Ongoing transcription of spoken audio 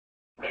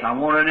I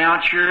want to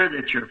announce here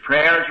that your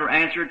prayers were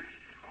answered.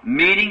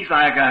 Meetings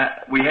like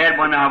we had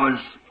when I was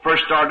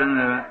first starting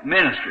the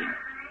ministry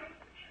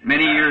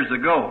many years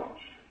ago.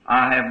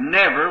 I have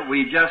never,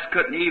 we just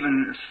couldn't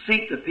even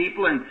seat the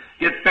people and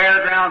get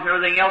fairgrounds and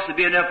everything else. It'd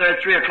be enough there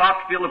at 3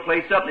 o'clock to fill the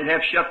place up. They'd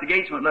have to shut the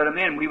gates and wouldn't let them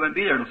in. We wouldn't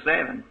be there till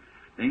 7.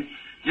 See?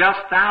 Just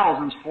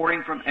thousands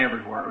pouring from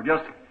everywhere.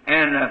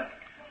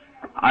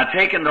 I've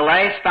taken the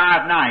last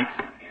 5 nights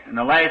in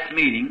the last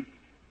meeting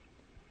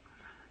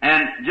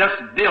and just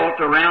built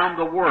around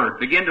the Word.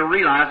 Begin to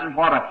realizing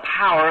what a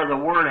power the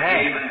Word has.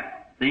 Amen.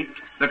 See?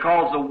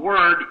 Because the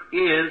Word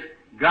is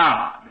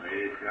God.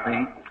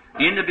 See?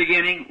 In the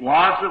beginning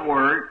was the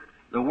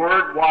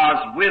Word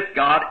was with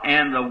God,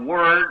 and the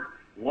Word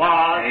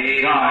was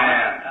Amen.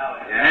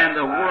 God. And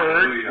the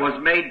Word was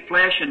made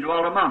flesh and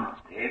dwelt among us.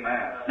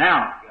 Amen.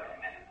 Now,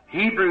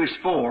 Hebrews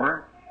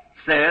 4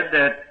 said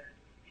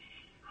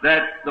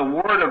that the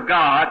Word of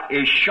God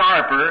is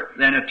sharper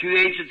than a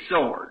two-edged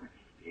sword.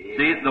 Amen.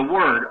 See, the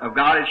Word of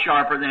God is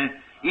sharper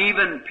than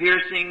even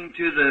piercing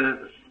to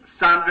the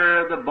sunder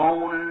of the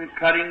bone and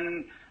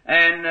cutting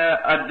and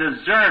a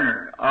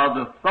discerner of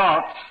the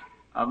thoughts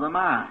of the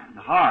mind,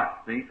 the heart.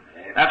 See,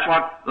 that's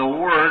what the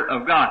Word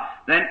of God.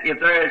 Then, if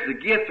there is a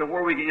gift of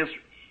where we can just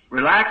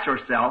relax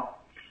ourselves,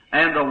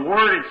 and the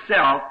Word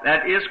itself,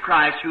 that is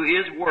Christ, who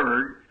is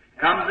Word,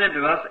 comes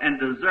into us and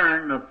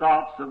discern the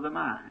thoughts of the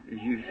mind, as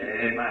you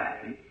say.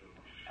 Amen.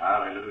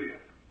 Hallelujah.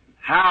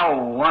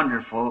 How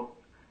wonderful.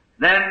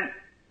 Then,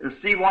 to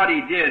see what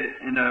He did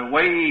and the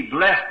way He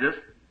blessed us,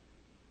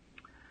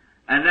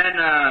 and then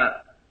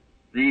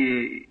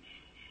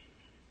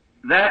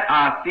that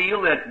I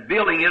feel that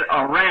building it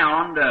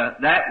around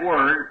that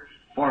Word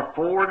for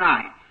 4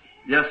 nights,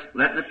 just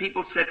letting the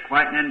people sit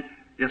quiet and then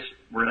just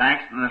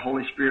relax, and the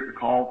Holy Spirit to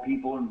call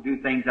people and do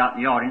things out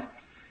in the audience.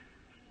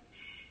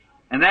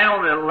 And then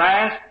on the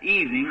last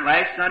evening,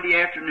 last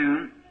Sunday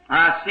afternoon,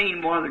 I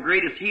seen one of the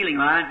greatest healing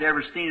lines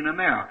ever seen in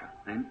America.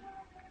 And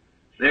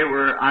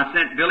I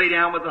sent Billy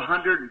down with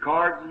 100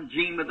 cards, and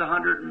Gene with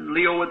 100, and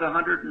Leo with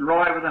 100, and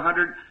Roy with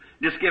 100.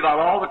 Just give out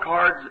all the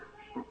cards,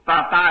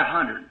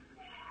 500.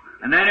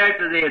 And then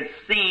after they had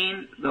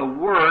seen the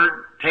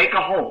Word take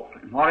a hold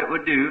and what it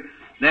would do,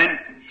 then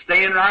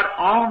staying right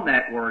on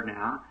that Word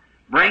now,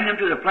 bring them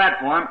to the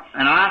platform,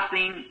 and I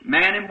seen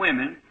men and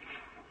women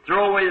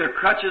throw away their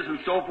crutches and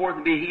so forth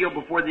and be healed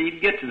before they even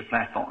get to the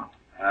platform.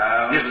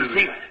 Just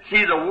to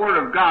see the Word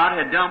of God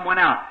had went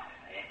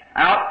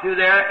out through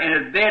there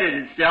and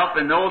embedded itself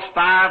in those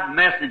 5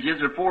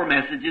 messages or 4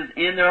 messages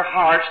in their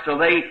hearts till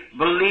they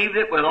believed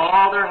it with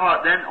all their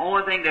heart. Then the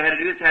only thing they had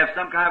to do is have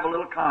some kind of a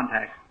little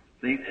contact.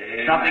 See?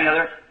 Amen. Something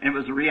other, and it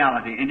was a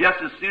reality. And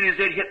just as soon as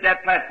they'd hit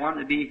that platform,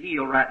 they'd be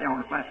healed right there on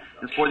the platform,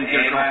 just before they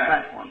get across the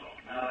platform.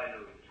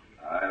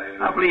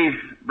 Hallelujah. I believe,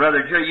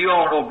 brother, here you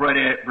all know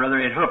Brother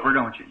Ed Hooper,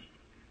 don't you?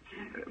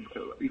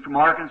 You from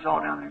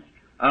Arkansas down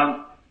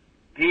there?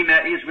 He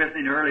was with me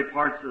in the early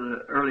parts of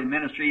the early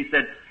ministry. He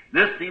said,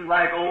 "This seems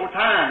like old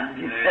times."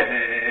 He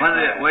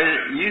said, when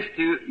it used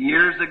to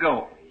years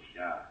ago.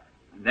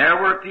 There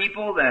were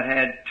people that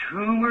had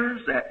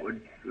tumors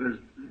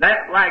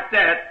that like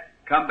that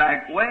come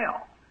back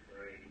well.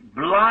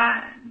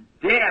 Blind,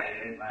 deaf,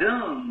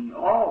 dumb,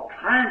 all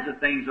kinds of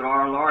things that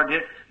our Lord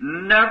did.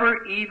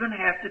 Never even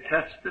have to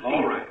touch the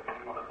field.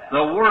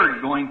 The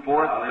Word going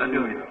forth and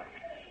doing it.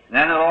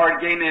 Then the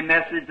Lord gave me a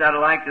message that I'd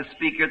like to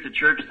speak at the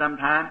church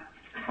sometime.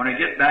 When I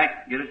get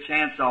back, get a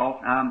chance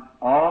off. I'm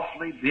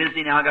awfully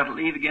busy now. I got to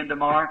leave again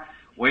tomorrow,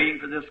 waiting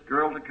for this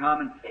girl to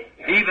come.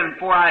 And even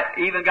before I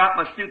even got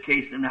my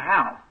suitcase in the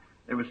house,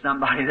 there was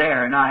somebody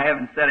there, and I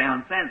haven't sat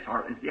down since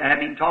hardly. I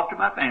haven't even talked to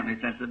my family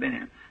since I've been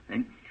here.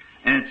 See?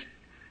 And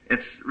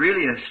it's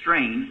really a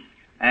strain.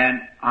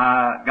 And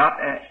I got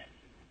that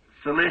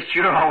solicit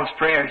your all's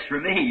prayers for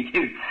me,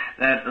 too,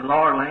 that the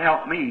Lord will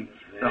help me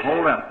to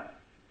hold up.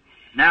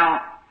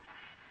 Now,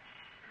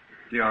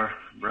 see our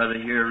brother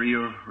here,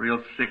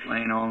 real sick,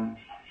 laying on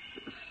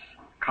this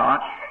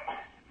cot.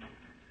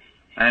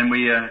 And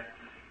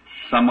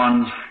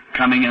someone's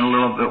coming in a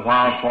little bit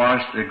while for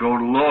us to go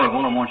to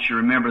Louisville. I want you to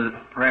remember the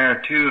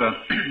prayer, too, of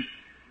a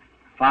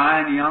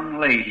fine young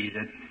lady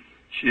that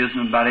she is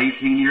about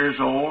 18 years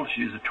old.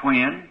 She's a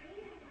twin.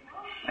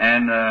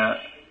 And a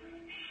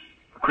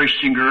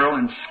Christian girl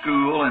in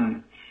school,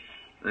 and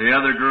the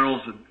other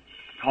girls would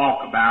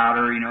talk about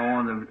her,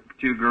 the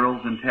 2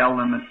 girls, and tell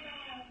them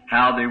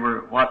how they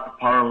were, what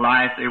part of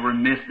life they were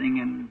missing,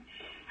 and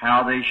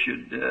how they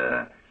should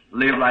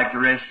live like the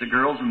rest of the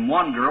girls. And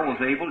one girl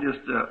was able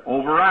just to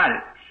override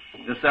it.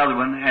 This other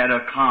one had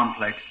a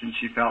complex, and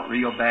she felt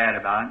real bad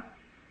about it,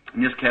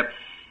 and just kept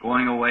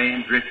going away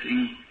and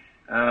drifting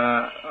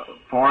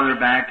farther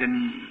back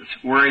and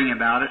worrying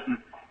about it. And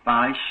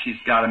finally, she's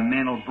got a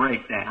mental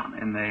breakdown,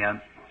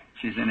 and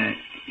she's in an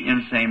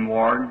insane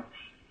ward.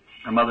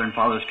 Her mother and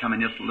father's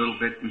coming just a little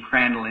bit from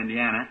Crandall,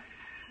 Indiana,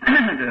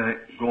 to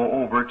go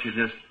over to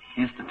this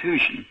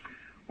institution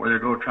where they're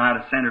going to try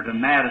to send her to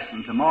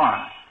Madison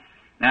tomorrow.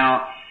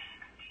 Now,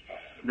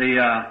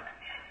 the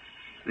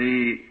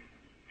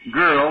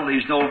girl,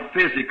 there's no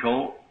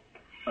physical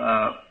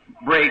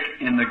break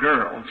in the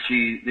girl.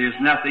 There's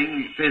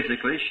nothing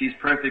physically. She's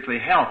perfectly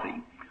healthy.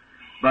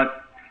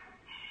 But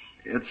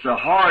it's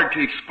hard to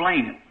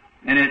explain it.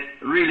 And it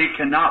really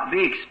cannot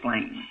be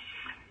explained.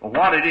 But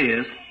what it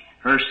is,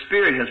 her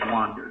spirit has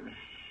wandered.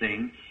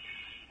 See?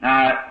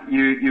 Now,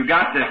 you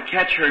got to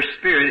catch her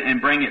spirit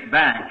and bring it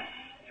back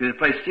to the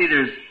place. See,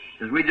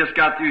 as we just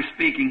got through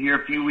speaking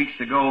here a few weeks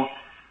ago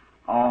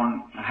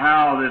on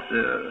how that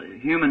the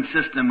human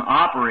system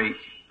operates,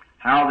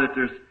 how that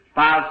there's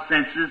 5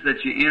 senses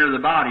that you enter the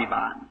body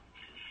by,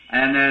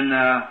 and then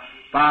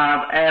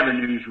 5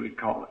 avenues, we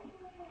call it.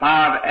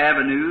 5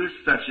 avenues,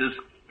 such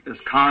as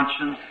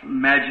conscience,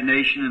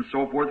 imagination, and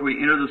so forth, we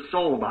enter the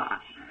soul by.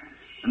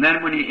 And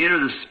then when you enter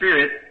the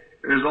spirit,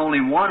 there's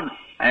only one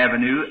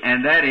avenue,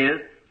 and that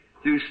is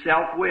through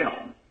self-will,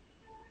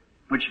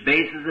 which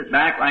bases it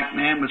back like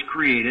man was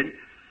created.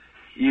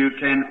 You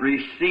can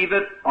receive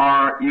it,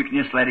 or you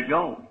can just let it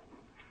go.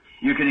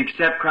 You can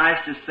accept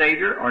Christ as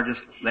Savior, or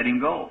just let Him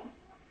go.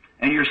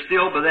 And you're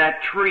still by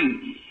that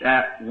tree,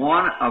 that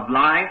one of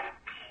life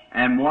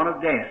and one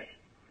of death.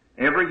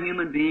 Every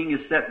human being is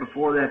set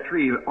before that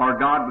tree, or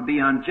God would be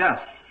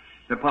unjust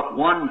to put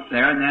one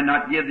there and then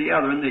not give the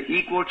other the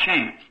equal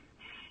chance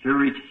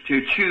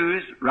to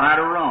choose right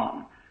or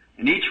wrong.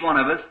 And each one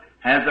of us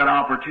has that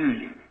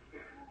opportunity.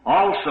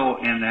 Also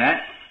in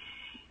that,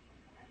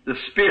 the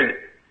Spirit,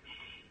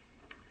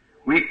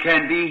 we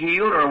can be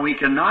healed or we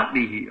cannot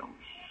be healed.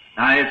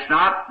 Now, it's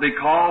not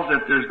because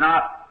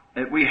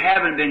that we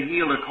haven't been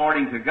healed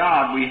according to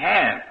God. We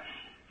have.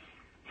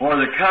 For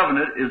the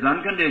covenant is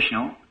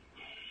unconditional,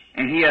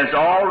 and He has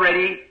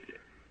already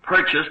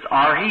purchased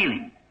our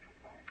healing.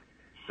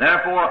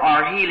 Therefore,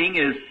 our healing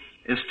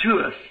is to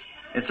us.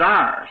 It's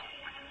ours.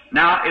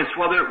 Now, it's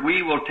whether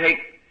we will take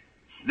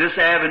this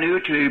avenue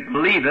to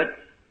believe it,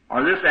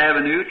 or this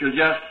avenue to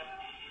just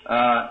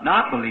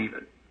not believe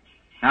it.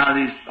 Now,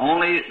 there's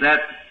only that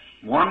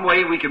one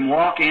way we can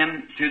walk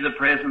into the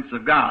presence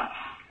of God.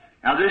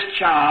 Now, this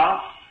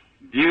child,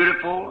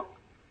 beautiful,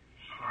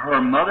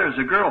 her mother's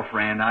a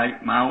girlfriend. I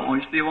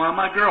used to be one of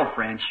my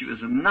girlfriends. She was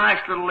a nice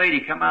little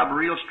lady, come out of a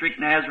real strict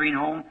Nazarene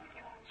home,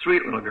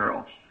 sweet little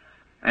girl.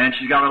 And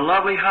she's got a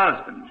lovely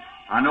husband.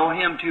 I know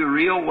him too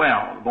real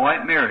well. The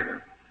boy married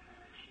her.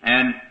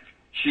 And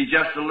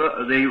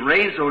they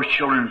raised those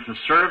children to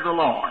serve the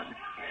Lord.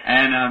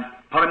 And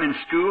put them in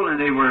school, and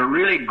they were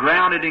really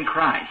grounded in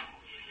Christ.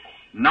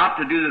 Not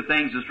to do the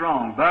things that's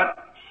wrong, but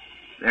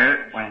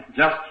there it went.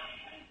 Just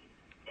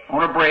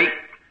on a break,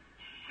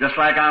 just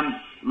like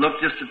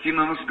looked just a few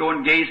moments ago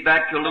and gazed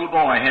back to a little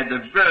boy, had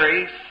the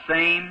very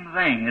same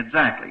thing,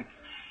 exactly.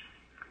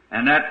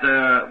 And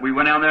that, we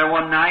went down there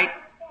one night,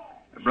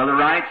 Brother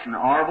Wrights and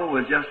Orville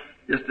was just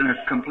in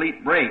a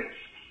complete break.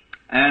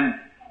 And,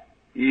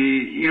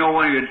 you know,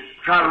 when you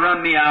try to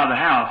run me out of the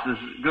house, as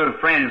good a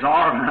friend as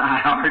Orville and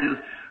I are,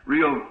 just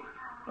real,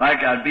 like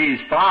I'd be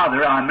his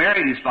father. I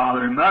married his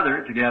father and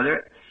mother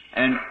together,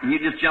 and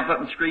he'd just jump up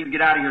and scream,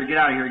 get out of here, get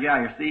out of here, get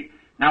out of here. See?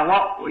 Now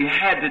what we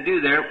had to do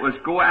there was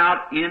go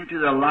out into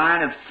the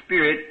line of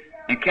spirit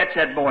and catch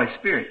that boy's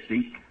spirit,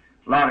 see?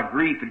 A lot of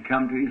grief had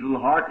come to his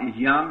little heart. He's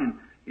young and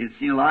he'd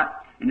seen a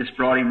lot, and just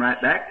brought him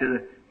right back to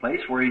the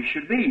place where he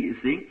should be, you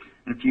see.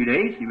 In a few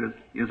days he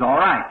was all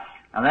right.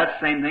 Now that's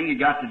the same thing you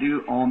got to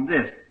do on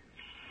this.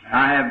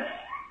 I have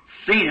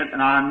seen it,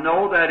 and I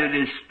know that it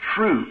is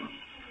true.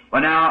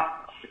 But now,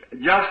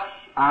 just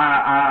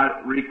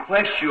I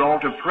request you all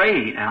to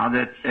pray now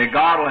that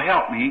God will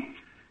help me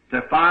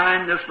to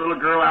find this little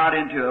girl out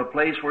into a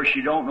place where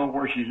she don't know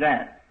where she's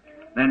at.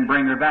 Then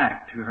bring her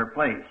back to her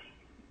place.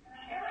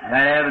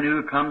 That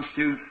avenue comes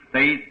to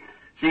faith.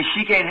 See,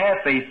 she can't have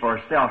faith for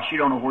herself. She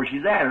don't know where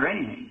she's at or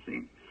anything,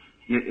 see.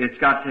 It's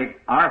got to take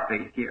our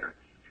faith here.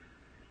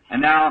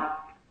 And now,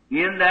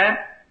 in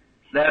that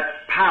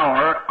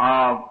power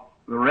of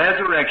the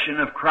resurrection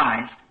of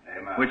Christ,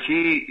 amen, which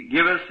He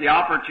give us the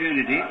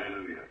opportunity,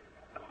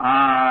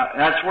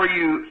 that's where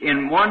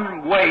in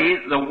one way,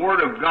 the Word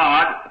of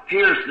God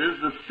pierces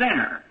the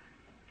sinner.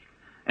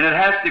 And it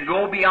has to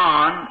go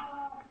beyond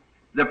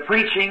the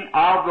preaching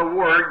of the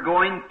Word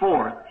going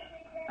forth.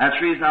 That's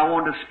the reason I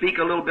wanted to speak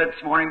a little bit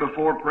this morning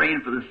before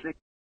praying for the sick.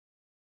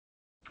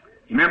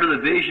 You remember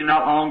the vision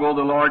not long ago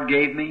the Lord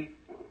gave me?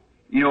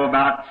 You know,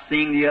 about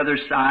seeing the other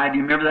side.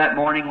 You remember that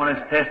morning when I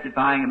was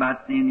testifying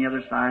about seeing the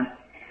other side?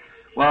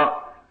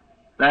 Well,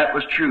 that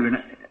was true.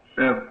 And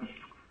the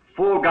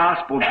Full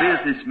Gospel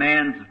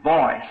Businessman's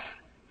Voice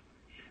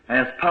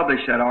has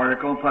published that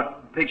article, put a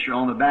picture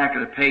on the back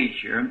of the page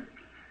here. And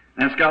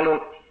it's got a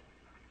little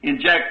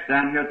inject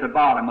down here at the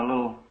bottom, a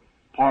little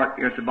part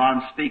here at the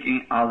bottom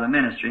speaking of the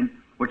ministry,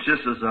 which this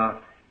is a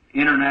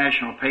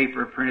international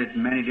paper printed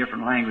in many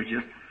different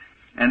languages.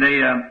 And they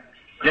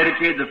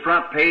dedicated the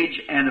front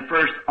page and the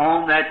first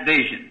on that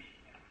vision.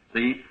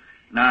 See?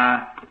 Now,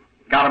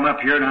 I got them up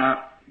here, and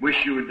I wish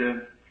you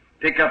would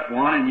pick up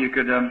one and you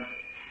could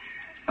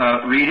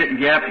read it.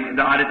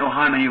 And I didn't know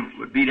how many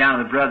would be down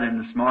to the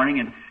brethren this morning.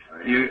 And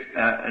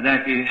then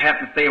if you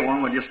happen to say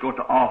one, we'll just go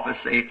to office.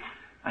 Say,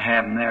 I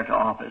have them there to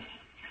office.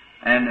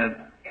 And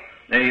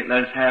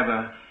let's have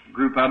a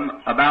group of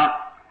them about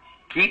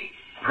keep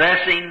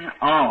pressing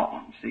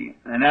on, see.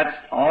 And that's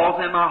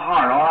all's in my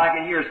heart. All I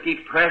can hear is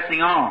keep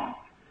pressing on.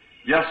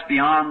 Just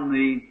beyond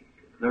the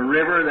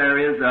river there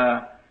is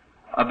a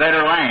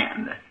better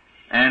land.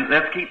 And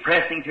let's keep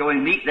pressing till we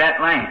meet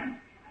that land.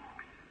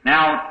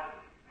 Now,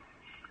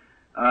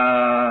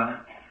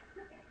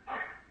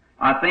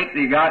 I think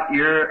they got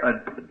here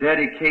a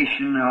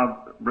dedication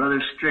of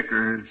Brother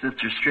Stricker and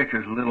Sister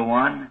Stricker's little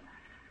one.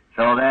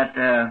 So that,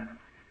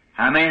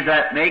 how many does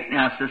that make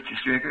now, Sister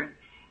Stricker?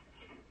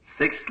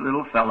 6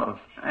 little fellows.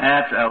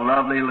 That's a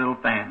lovely little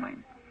family.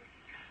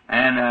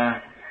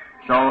 And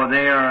so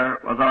they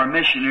was our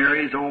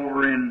missionaries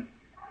over in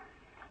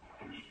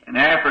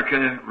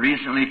Africa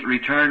recently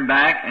returned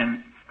back,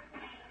 and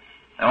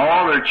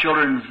all their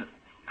children's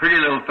pretty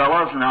little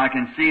fellows, and I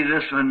can see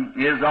this one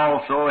is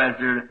also, as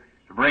they're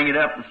to bring it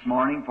up this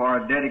morning for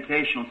our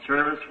dedicational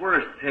service.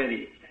 Where's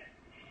Teddy?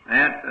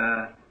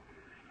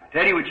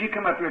 Teddy, would you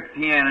come up here at the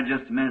piano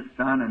just a minute,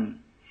 son, and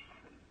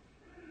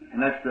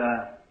let's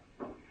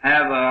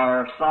have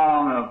our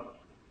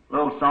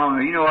little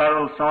song, you know our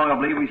little song, I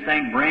believe we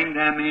sang, Bring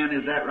Them In,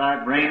 is that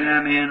right? Bring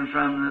them in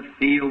from the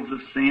fields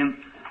of sin.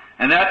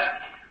 And that's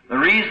the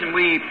reason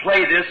we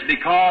play this,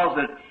 because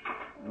that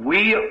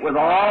we, with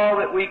all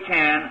that we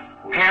can,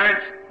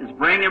 parents is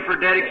bringing them for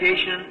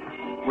dedication,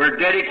 we're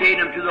dedicating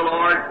them to the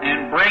Lord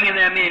and bringing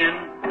them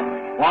in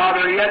while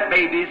they're yet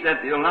babies,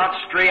 that they'll not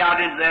stray out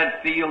into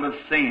that field of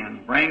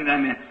sin. Bring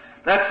them in.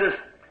 That's just,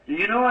 do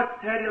you know what,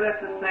 Teddy?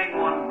 Let's just sing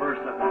one verse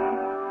of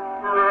that.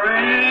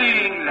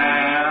 Bring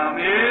them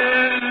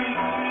in,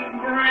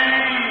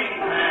 bring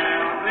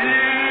them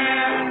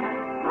in,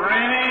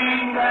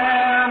 bring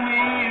them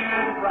in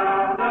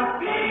from the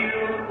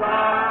fields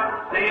of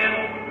sin.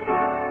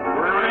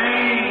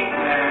 Bring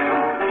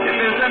them in. If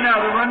there's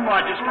another one,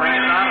 why just bring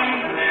it out.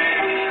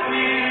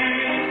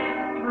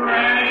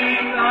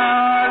 Bring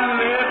our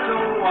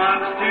little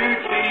ones to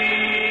Jesus.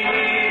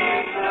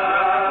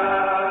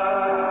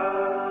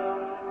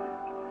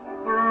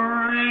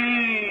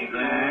 Bring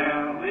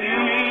them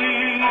in,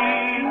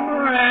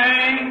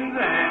 bring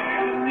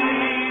them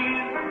in,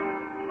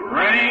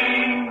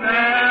 bring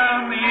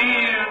them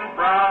in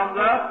from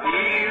the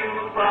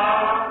fields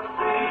of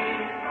sin.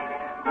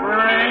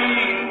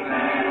 Bring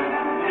them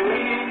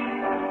in,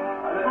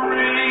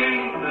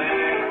 bring them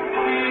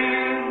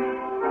in,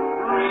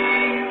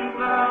 bring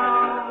the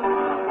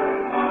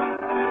one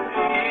to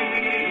Jesus.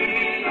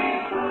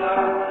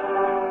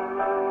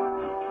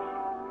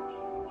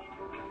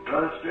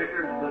 Brother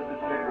Stricker and Sister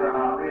Stricker, I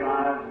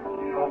realize that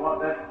you know what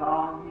that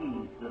song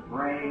means, to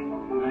bring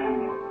them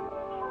in.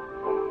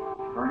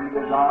 Burning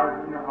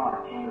desires in your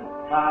heart, to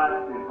try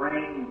to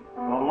bring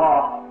the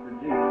lost to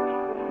Jesus.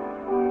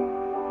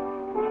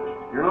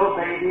 Your little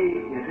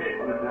baby, if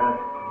it was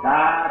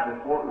die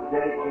before it was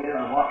dedicated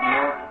or what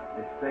more,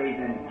 it's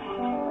saved anyhow.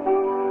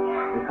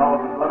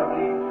 Because the blood of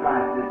Jesus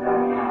Christ did that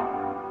now.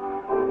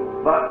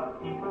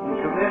 But in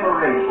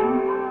commemoration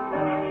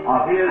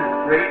of His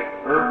great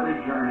earthly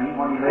journey,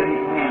 when He laid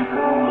His hands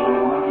upon the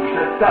little ones, He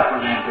said, suffer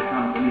them to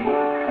come to me.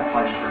 That's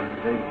why He brings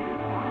the baby this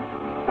morning.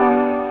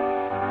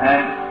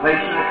 And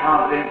placing the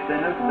confidence in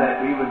us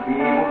that we would be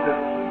able to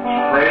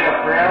pray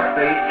a prayer of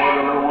faith for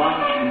the little one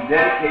in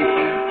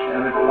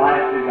dedication of its life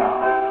to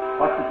God.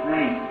 What's its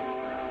name?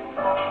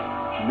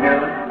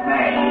 Marilyn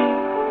Mad.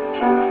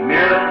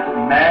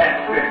 Marilyn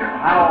Mad Stricker.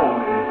 How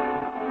old is it?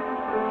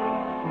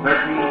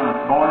 13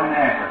 months. Born in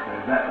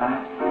Africa. Is that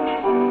right?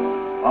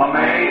 Well,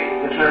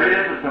 if there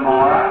is a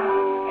tomorrow,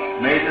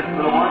 may this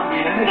little one be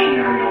a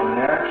missionary over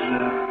there to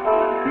the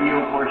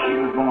field where she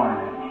was born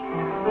in.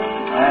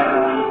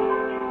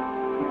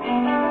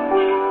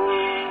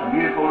 A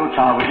beautiful little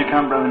child. Would you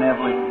come, Brother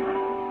Neville?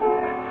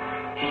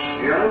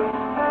 Here?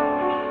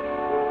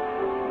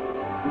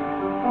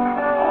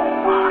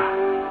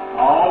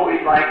 Oh,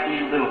 we like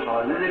these little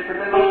fellows. Isn't it for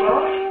the little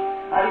fellows?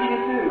 How do you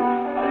do?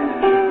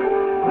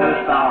 Let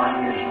us bow our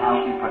heads and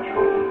I'll keep our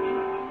children.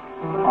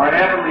 Our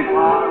Heavenly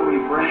Father, we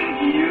bring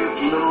to you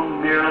little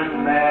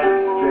Marilyn Mad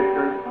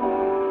Stricker,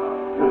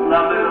 this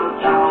lovely little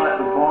child that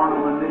was born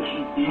on the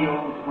mission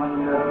fields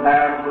when the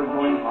battle was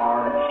going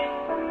hard.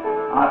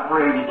 I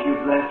pray that you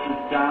bless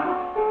this child.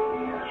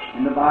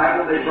 In the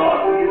Bible, they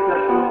brought to you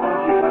such little ones,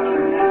 you put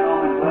your hands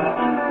on and bless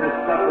them, and said,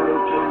 suffer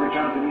little children to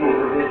come to me,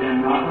 and forbid them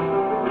not,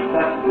 for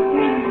such is the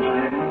kingdom of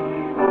heaven.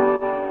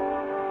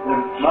 The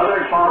Mother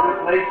and Father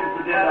places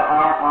it into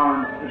our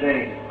arms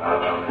today.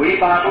 We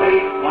by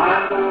faith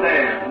climb the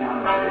stairs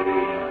now.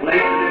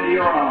 Place it into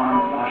your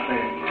arms by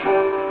faith.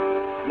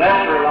 Bless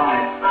her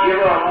life.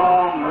 Give her a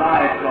long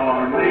life,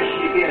 Lord. May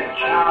she be a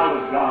child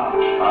of God.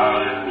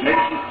 May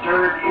she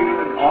serve you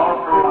in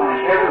all of her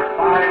life. Every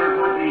fiber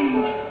of her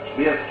being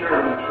be a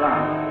servant of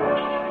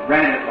Christ.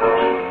 Grant it,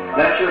 Lord.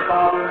 Bless your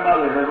father and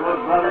mother, her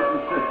little brothers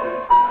and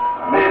sisters.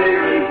 May they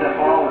raise up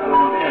also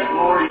a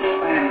glorious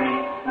family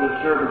to the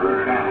service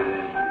of God.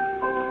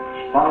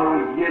 Father,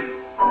 we give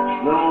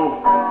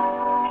little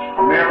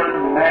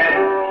Marilyn Mad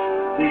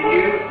to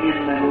you in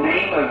the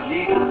name of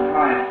Jesus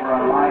Christ for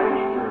our life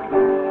and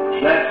service.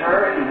 Bless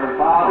her and her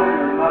father.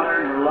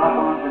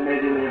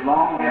 his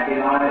long, happy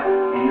life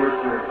in your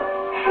service.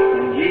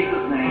 In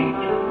Jesus' name,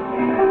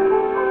 amen.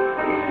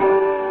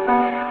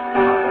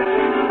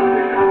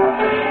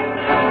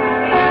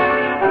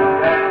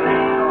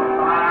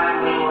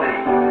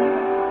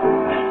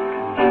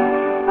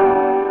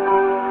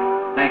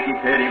 Thank you,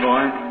 Petty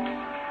boy.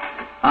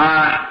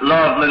 I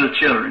love little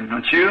children,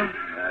 don't you?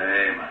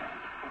 Amen.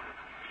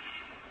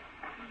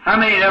 How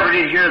many ever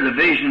did hear the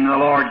vision the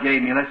Lord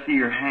gave me? Let's see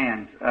your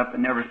hands up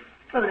and never.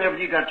 Brother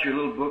Everett, you got your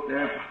little book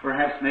there.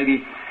 Perhaps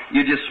maybe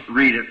you just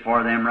read it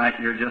for them right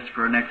here just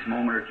for the next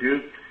moment or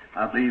two.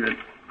 I believe it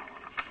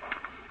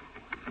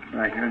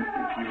right here,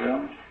 if you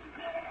will.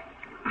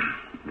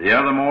 The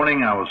other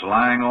morning I was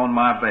lying on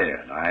my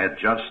bed. I had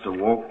just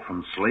awoke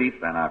from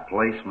sleep, and I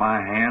placed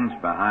my hands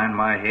behind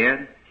my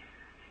head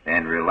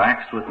and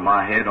relaxed with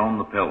my head on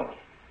the pillow.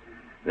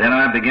 Then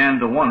I began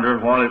to wonder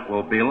what it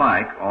will be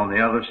like on the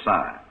other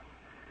side.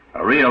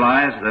 I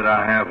realized that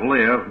I have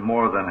lived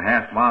more than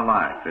half my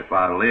life if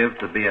I live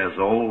to be as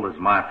old as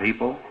my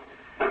people,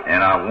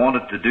 and I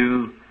wanted to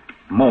do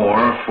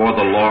more for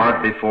the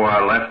Lord before I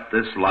left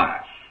this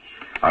life.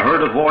 I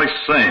heard a voice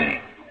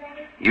saying,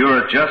 "You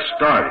are just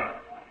starting.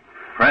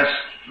 Press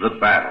the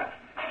battle.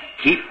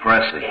 Keep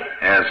pressing."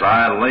 As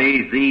I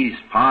lay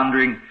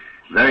pondering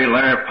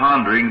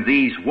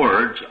these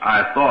words,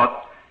 I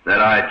thought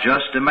that I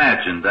just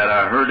imagined that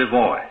I heard a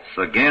voice.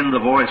 Again the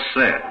voice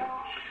said,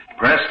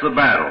 "Press the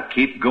battle.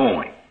 Keep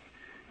going.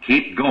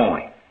 Keep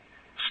going."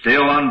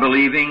 Still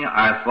unbelieving,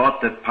 I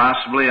thought that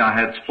possibly I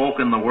had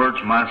spoken the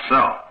words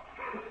myself.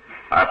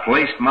 I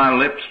placed my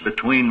lips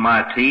between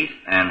my teeth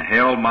and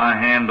held my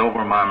hand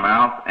over my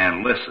mouth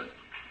and listened.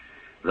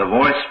 The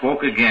voice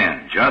spoke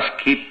again, "Just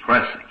keep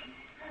pressing.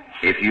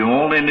 If you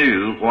only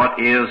knew what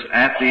is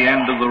at the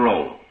end of the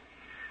road."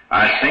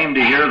 I seemed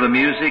to hear the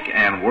music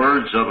and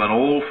words of an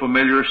old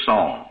familiar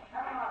song.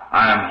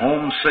 "I am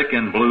homesick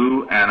and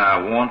blue, and I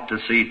want to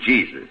see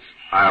Jesus.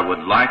 I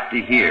would like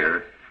to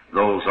hear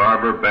those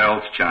arbor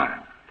bells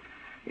chime.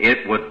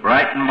 It would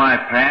brighten my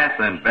path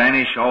and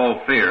banish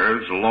all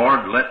fears.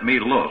 Lord, let me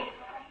look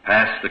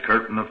past the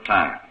curtain of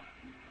time."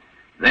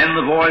 Then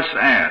the voice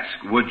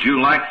asked, "Would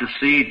you like to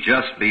see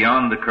just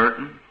beyond the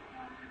curtain?"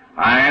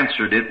 I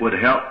answered it would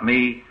help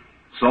me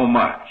so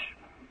much.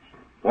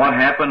 What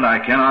happened I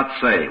cannot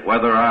say.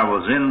 Whether I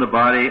was in the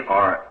body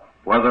or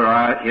whether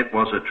it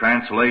was a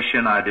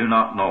translation, I do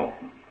not know.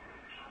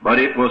 But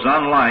it was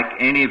unlike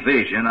any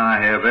vision I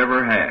have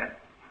ever had.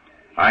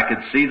 I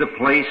could see the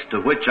place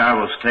to which I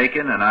was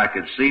taken, and I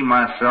could see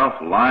myself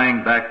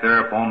lying back there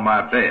upon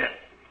my bed.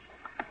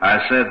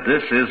 I said,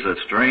 "This is a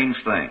strange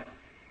thing."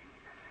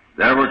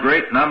 There were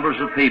great numbers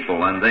of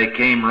people, and they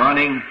came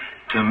running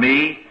to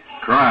me,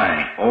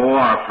 crying, "Oh,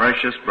 our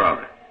precious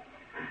brother."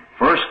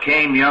 First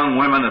came young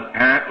women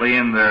apparently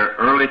in their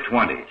early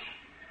 20s,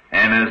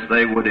 and as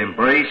they would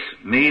embrace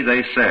me,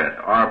 they said,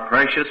 "Our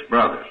precious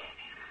brother."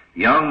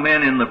 Young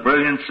men in the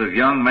brilliance of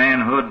young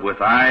manhood,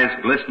 with eyes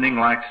glistening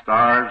like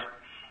stars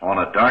on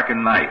a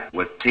darkened night,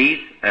 with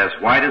teeth as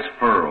white as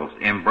pearls,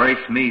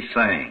 embraced me,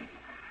 saying,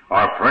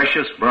 "Our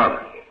precious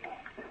brother."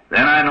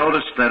 Then I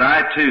noticed that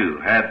I too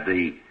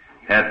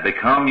had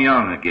become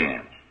young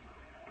again.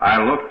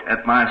 I looked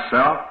at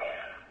myself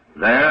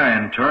there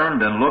and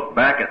turned and looked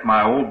back at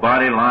my old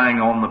body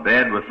lying on the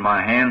bed with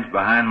my hands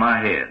behind my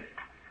head.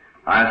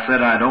 I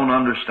said, "I don't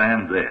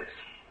understand this."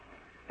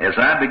 As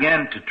I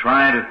began to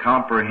try to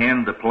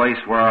comprehend the place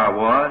where I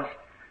was,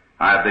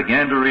 I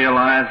began to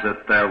realize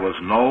that there was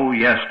no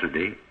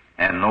yesterday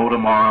and no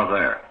tomorrow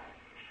there.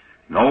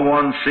 No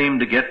one seemed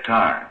to get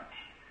tired.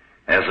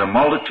 As a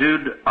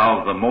multitude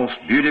of the most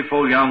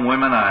beautiful young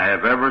women I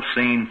have ever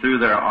seen threw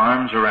their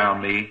arms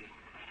around me,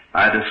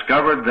 I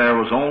discovered there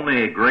was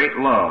only a great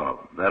love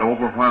that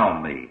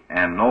overwhelmed me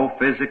and no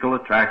physical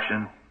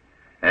attraction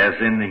as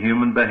in the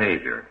human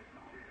behavior.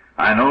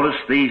 I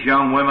noticed these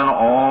young women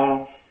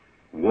all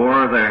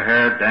wore their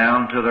hair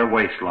down to their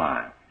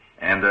waistline,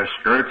 and their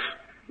skirts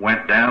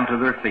went down to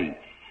their feet.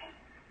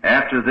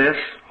 After this,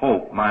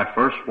 Hope, my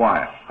first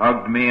wife,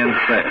 hugged me and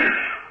said,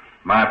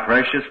 "My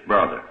precious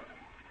brother."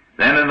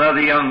 Then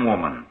another young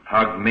woman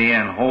hugged me,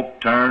 and Hope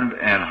turned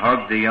and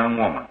hugged the young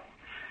woman.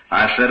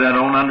 I said, "I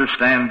don't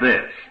understand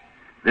this.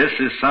 This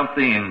is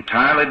something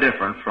entirely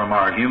different from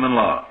our human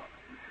love.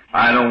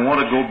 I don't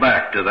want to go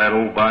back to that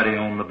old body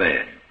on the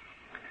bed."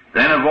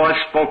 Then a voice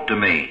spoke to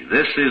me,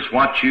 "This is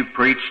what you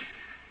preached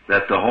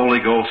that the Holy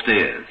Ghost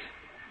is.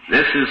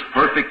 This is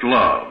perfect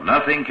love.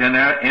 Nothing can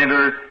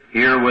enter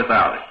here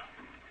without it."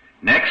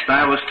 Next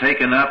I was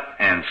taken up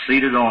and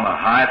seated on a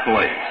high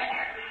place.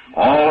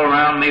 All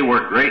around me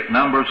were great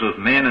numbers of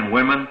men and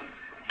women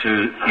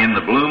in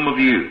the bloom of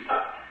youth.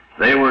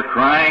 They were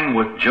crying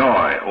with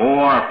joy, "Oh,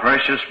 our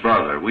precious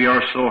brother, we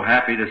are so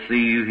happy to see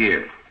you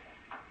here."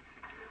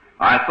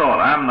 I thought,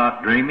 I'm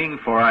not dreaming,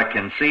 for I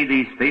can see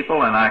these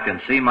people and I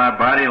can see my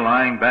body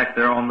lying back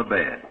there on the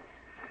bed.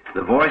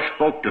 The voice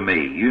spoke to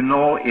me, "You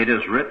know it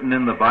is written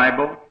in the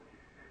Bible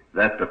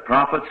that the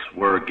prophets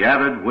were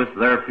gathered with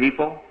their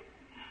people?"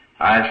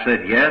 I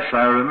said, "Yes,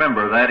 I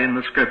remember that in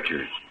the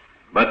Scriptures,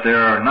 but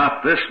there are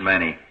not this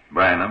many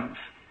Branhams.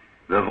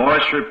 The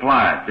voice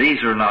replied,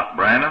 "These are not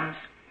Branhams.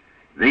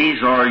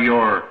 These are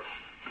your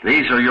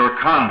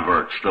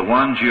converts, the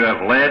ones you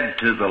have led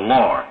to the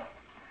Lord.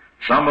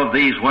 Some of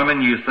these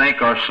women you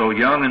think are so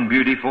young and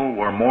beautiful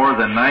were more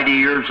than 90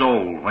 years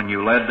old when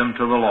you led them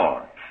to the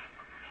Lord.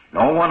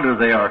 No wonder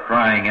they are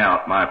crying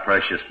out, my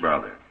precious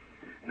brother."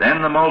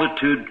 Then the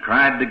multitude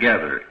cried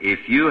together,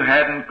 "If you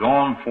hadn't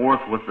gone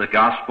forth with the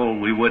gospel,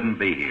 we wouldn't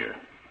be here."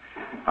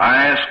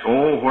 I asked,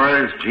 "Oh,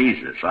 where is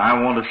Jesus? I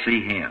want to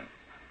see Him."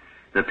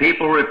 The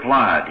people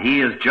replied,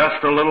 "He is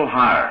just a little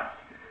higher.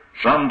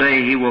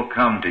 Someday He will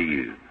come to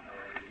you.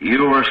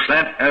 You were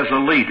sent as a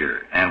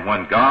leader, and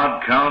when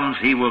God comes,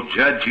 He will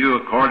judge you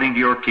according to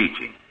your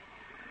teaching."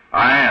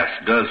 I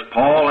asked, "Does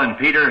Paul and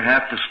Peter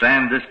have to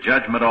stand this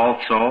judgment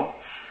also?"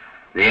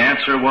 The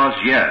answer was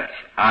yes.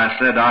 I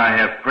said, "I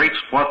have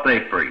preached what they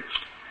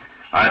preached.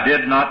 I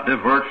did not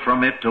divert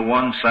from it to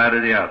one side or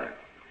the other.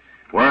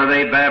 Were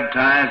they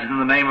baptized in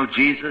the name of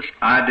Jesus?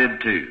 I did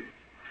too.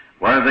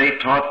 Were they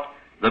taught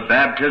the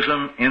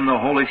baptism in the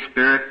Holy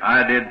Spirit?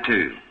 I did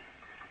too.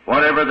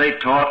 Whatever they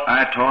taught,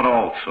 I taught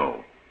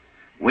also."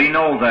 "We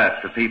know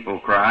that," the people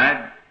cried,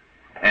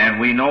 "and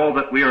we know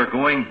that we are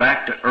going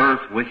back to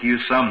earth with you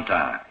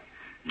sometime.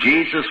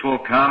 Jesus will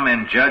come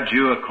and judge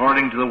you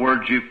according to the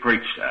words you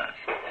preached us.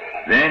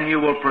 Then you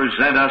will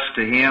present us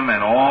to Him,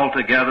 and all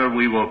together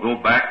we will go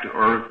back to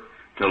earth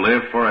to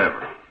live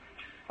forever."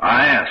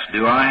 I asked,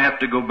 "Do I have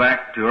to go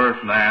back to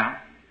earth now?"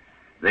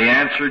 They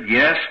answered,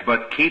 "Yes,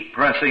 but keep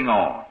pressing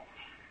on."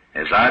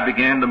 As I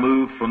began to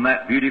move from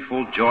that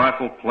beautiful,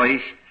 joyful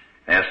place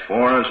as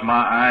far as my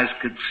eyes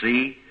could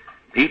see,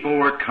 people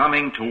were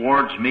coming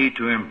towards me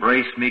to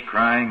embrace me,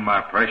 crying,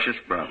 "My precious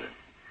brother."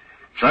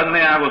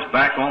 Suddenly I was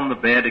back on the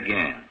bed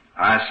again.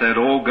 I said,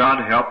 "Oh,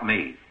 God, help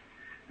me.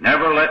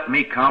 Never let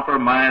me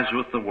compromise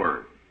with the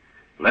Word.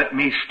 Let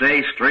me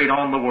stay straight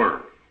on the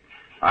Word.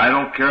 I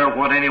don't care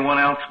what anyone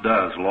else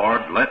does,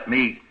 Lord. Let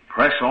me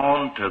press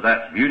on to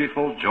that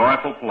beautiful,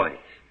 joyful place.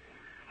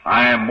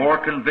 I am more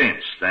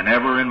convinced than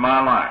ever in my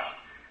life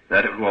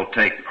that it will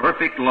take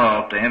perfect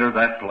love to enter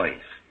that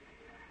place.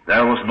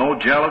 There was no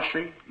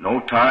jealousy, no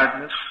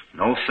tiredness,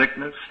 no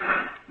sickness,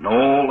 no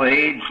old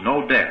age,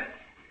 no death.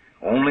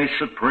 Only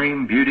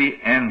supreme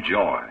beauty and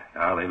joy."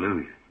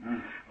 Hallelujah.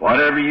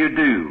 Whatever you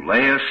do,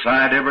 lay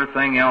aside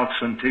everything else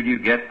until you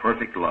get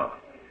perfect love.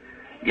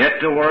 Get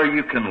to where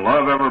you can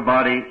love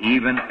everybody,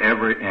 even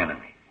every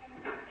enemy.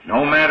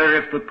 No matter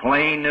if the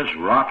plane is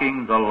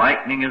rocking, the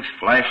lightning is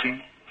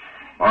flashing,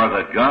 or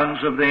the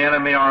guns of the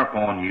enemy are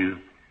upon you,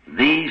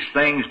 these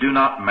things do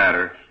not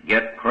matter.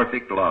 Get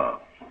perfect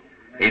love.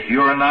 If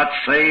you are not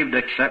saved,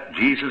 accept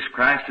Jesus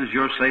Christ as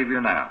your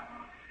Savior now.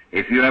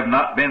 If you have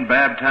not been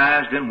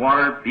baptized in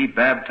water, be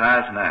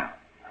baptized now.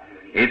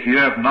 If you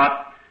have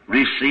not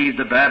received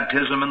the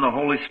baptism in the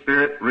Holy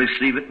Spirit,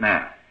 receive it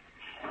now.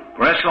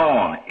 Press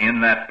on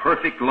in that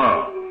perfect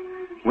love,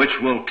 which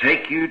will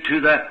take you to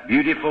that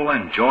beautiful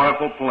and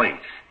joyful place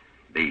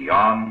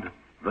beyond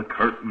the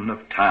curtain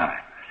of time.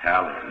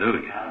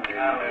 Hallelujah.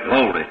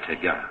 Glory to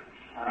God.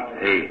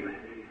 Amen.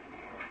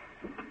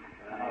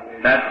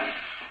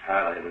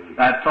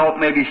 I thought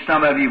maybe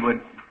some of you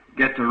would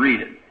get to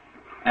read it.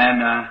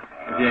 And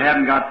if you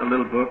haven't got the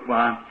little book,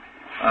 why,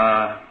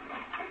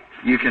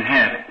 you can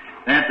have it.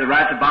 Then at the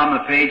right at the bottom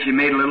of the page, you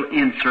made a little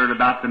insert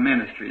about the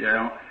ministry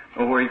there.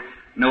 Or where you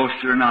notice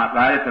it or not.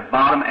 Right at the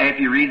bottom, after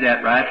you read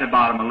that, right at the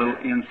bottom, a little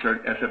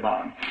insert at the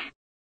bottom.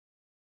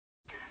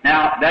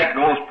 Now, that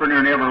goes pretty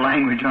near every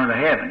language under the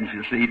heavens,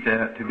 you see,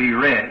 to be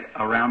read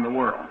around the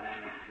world.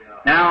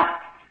 Now,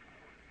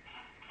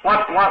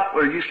 what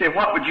would you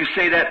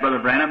say that, Brother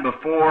Branham,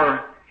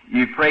 before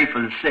you pray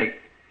for the sick?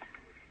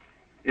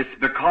 It's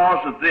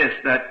because of this,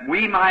 that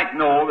we might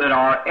know that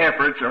our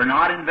efforts are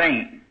not in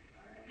vain.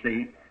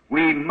 See,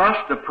 we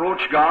must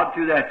approach God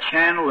through that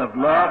channel of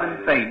love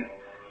and faith.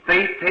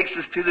 Faith takes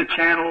us to the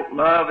channel,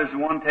 love is the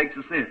one takes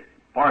us in.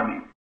 Pardon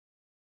me.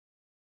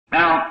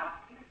 Now,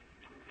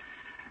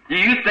 do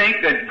you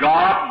think that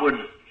God would,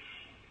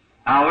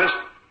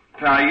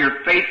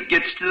 your faith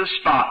gets to the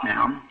spot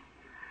now.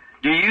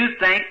 Do you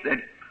think that,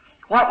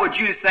 what would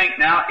you think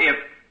now if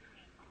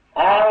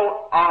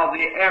all of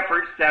the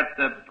efforts that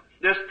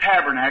this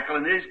tabernacle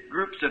and these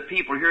groups of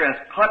people here has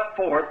put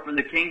forth for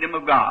the kingdom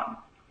of God?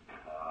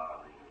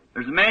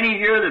 There's many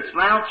here that's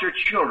announced their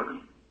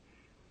children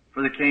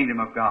for the kingdom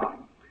of God.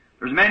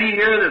 There's many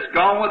here that's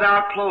gone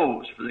without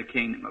clothes for the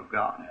kingdom of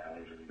God.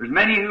 There's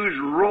many who's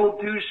rode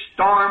through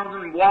storms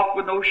and walked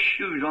with no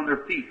shoes on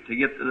their feet to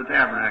get to the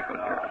tabernacle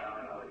church.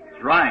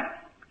 That's right,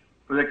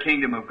 for the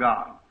kingdom of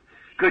God.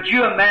 Could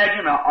you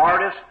imagine an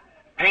artist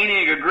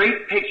painting a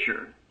great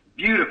picture,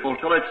 beautiful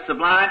till it's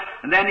sublime,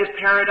 and then just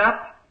tear it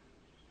up?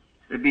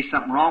 There'd be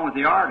something wrong with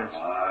the artist.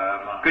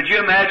 Could you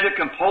imagine a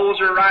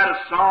composer write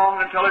a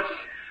song until it's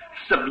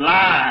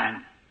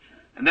sublime,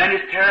 and then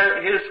just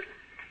tear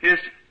his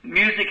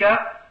music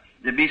up?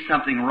 There'd be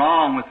something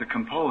wrong with the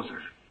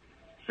composer.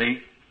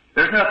 See?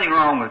 There's nothing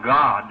wrong with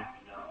God.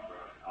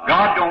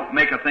 God don't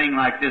make a thing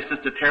like this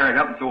just to tear it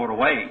up and throw it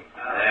away.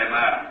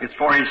 Amen. It's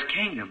for His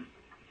kingdom.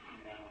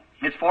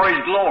 It's for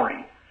His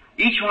glory.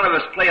 Each one of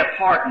us play a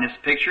part in this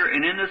picture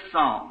and in this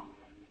song.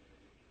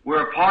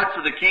 We're parts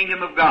of the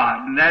kingdom of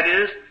God, and that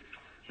is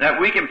that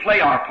we can play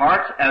our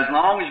parts as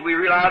long as we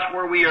realize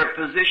where we are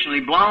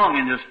positionally belong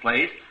in this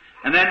place,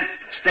 and then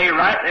stay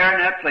right there in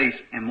that place.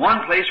 And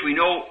one place we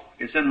know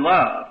is in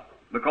love,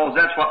 because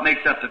that's what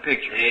makes up the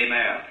picture.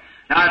 Amen.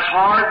 Now it's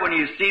hard when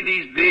you see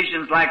these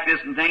visions like this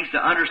and things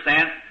to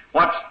understand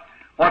what's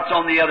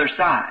on the other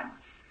side.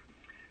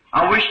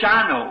 I wish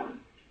I knowed.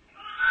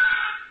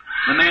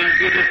 The man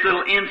did this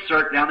little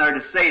insert down there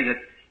to say that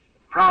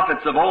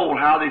prophets of old,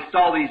 how they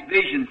saw these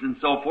visions and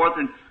so forth,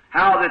 and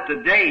how that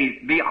today,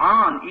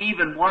 beyond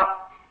even what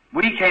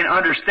we can't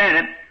understand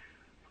it,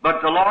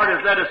 but the Lord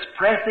has let us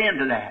press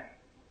into that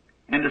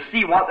and to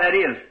see what that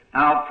is.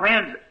 Now,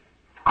 friends,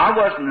 I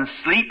wasn't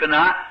asleep, and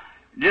I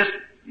just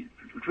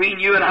between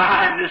you and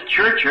I and this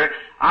church here,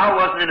 I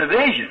wasn't in a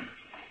vision.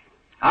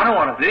 I know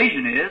what a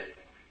vision is.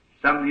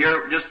 Some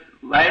here just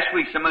last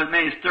week, some as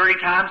many as 30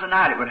 times a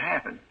night it would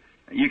happen.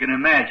 You can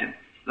imagine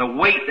the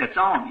weight that's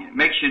on you. It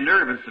makes you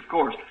nervous, of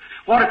course.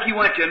 What if you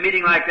went to a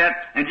meeting like that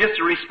and just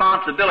the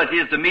responsibility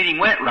if the meeting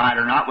went right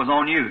or not was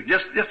on you?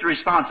 Just the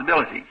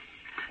responsibility.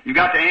 You've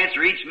got to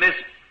answer each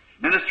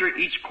minister,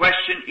 each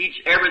question,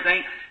 each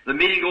everything. The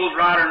meeting goes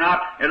right or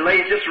not. It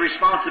lays this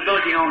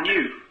responsibility on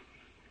you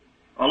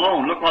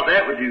alone. Look what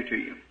that would do to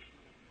you.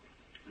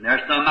 And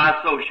there's some of my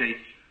associates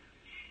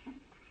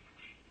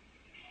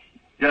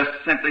just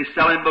simply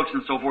selling books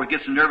and so forth.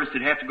 Gets so nervous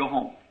they'd have to go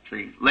home.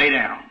 See, lay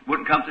down.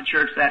 Wouldn't come to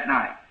church that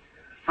night.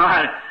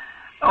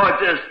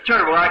 It's just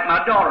terrible. Like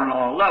my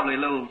daughter-in-law, a lovely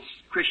little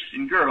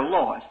Christian girl,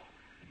 Lois.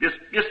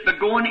 Just for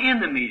going in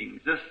the meetings,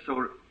 just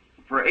so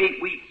for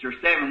 8 weeks or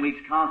 7 weeks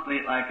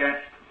constantly like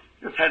that,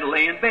 just had to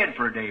lay in bed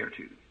for a day or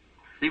two.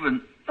 See,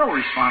 with no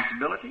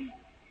responsibility.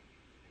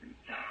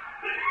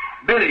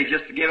 Billy,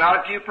 just to give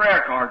out a few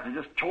prayer cards, and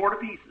just tore to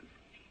pieces.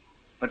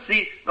 But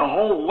see, the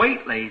whole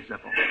weight lays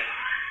up on me.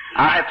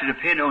 I have to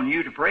depend on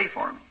you to pray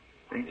for me.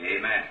 See?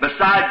 Amen.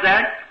 Besides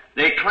that,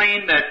 they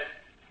claim that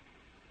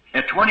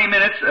at 20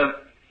 minutes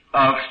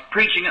of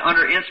preaching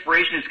under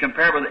inspiration is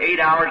comparable to 8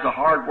 hours of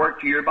hard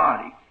work to your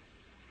body.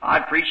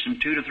 I'd preach them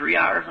 2 to 3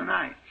 hours a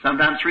night,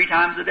 sometimes 3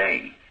 times a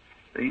day.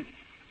 See?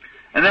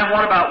 And then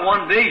what about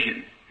one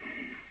vision?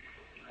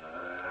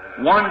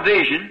 One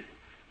vision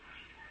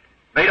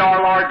made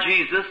our Lord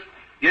Jesus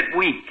get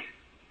weak.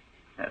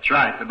 That's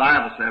right. The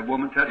Bible said,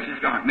 woman touched his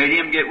garment, made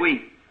him get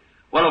weak.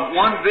 Well, if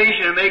one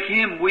vision would make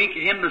him weak,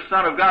 him the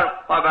Son of God,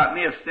 what about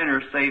me, a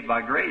sinner saved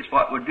by grace?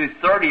 What would do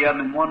 30 of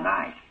them in one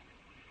night?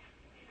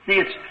 See,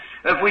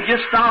 if we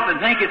just stop and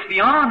think it's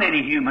beyond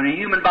any human, a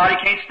human body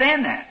can't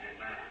stand that.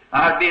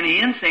 I'd be in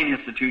an insane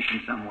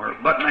institution somewhere,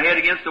 butting my head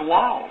against the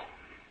walls.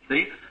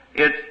 See?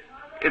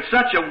 It's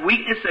such a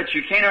weakness that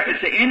you can't,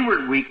 it's an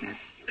inward weakness.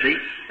 See?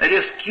 That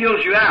just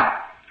kills you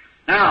out.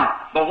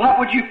 Now, but what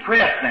would you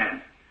press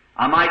then?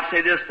 I might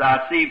say this,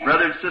 I see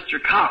Brother and Sister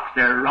Cox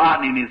there,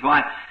 Rodney and his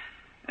wife,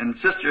 and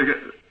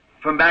Sister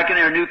from back in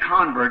their new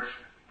converts.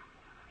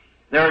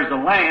 There's a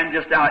land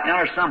just out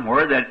there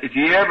somewhere that if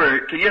you ever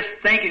can just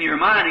think in your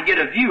mind and get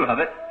a view of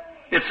it,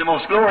 it's the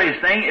most glorious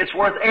thing. It's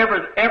worth every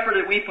effort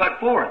that we put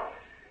forth.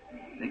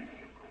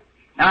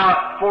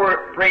 Now,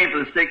 for praying for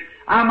the sick,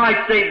 I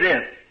might say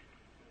this.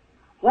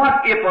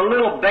 What if a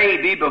little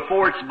baby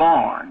before it's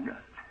born,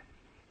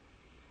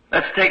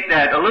 let's take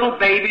that, a little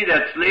baby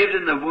that's lived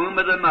in the womb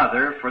of the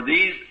mother for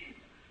these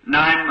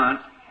 9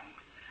 months,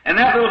 and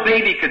that little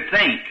baby could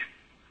think.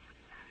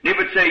 It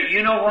would say,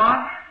 you know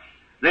what?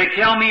 They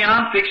tell me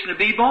I'm fixing to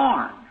be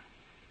born.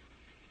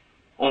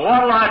 Well,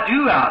 what'll I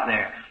do out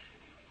there?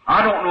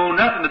 I don't know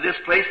nothing but this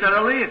place that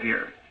I live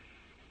here.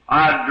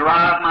 I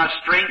derive my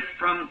strength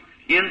from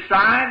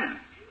inside, and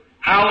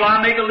how will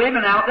I make a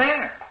living out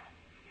there?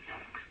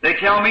 They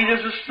tell me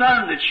there's a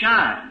sun that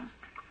shines.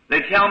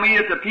 They tell me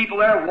that the people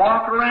there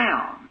walk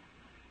around.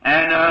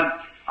 And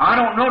I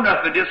don't know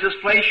nothing but just this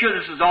place here.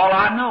 This is all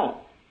I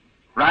know.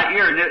 Right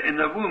here in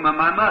the womb of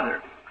my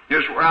mother.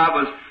 Here's where I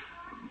was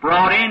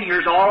brought in.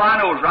 Here's all I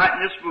know is right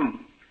in this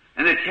womb.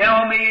 And they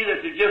tell me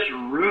that there's just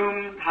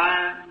room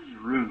times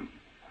room.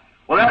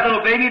 Well, that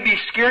little baby would be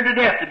scared to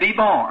death to be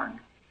born.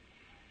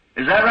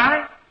 Is that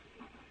right?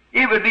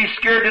 It would be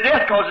scared to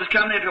death because it's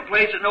coming into a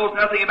place it knows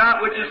nothing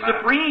about, which is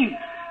supreme.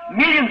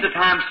 Millions of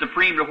times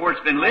supreme to where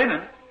it's been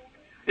living.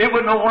 It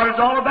wouldn't know what it's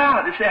all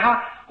about. They say,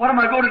 what am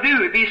I going to do?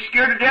 It'd be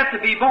scared to death to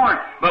be born.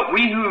 But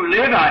we who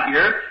live out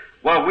here,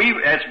 well,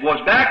 as was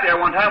back there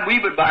one time, we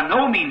would by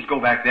no means go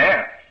back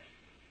there.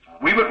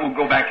 We wouldn't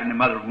go back in the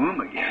mother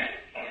womb again.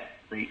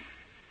 See?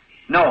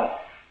 No.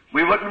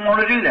 We wouldn't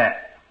want to do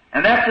that.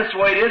 And that's just the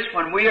way it is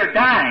when we are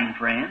dying,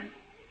 friends.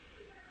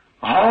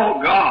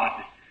 Oh,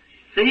 God.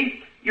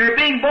 See? You're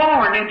being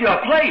born into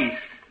a place.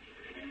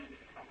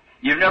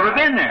 You've never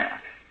been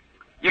there.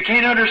 You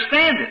can't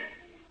understand it.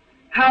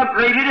 How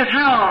great it is.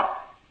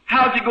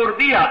 How's it going to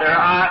be out there?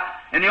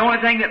 And the only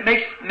thing that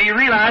makes me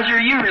realize, or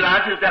you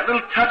realize, is that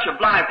little touch of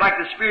life, like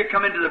the Spirit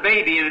come into the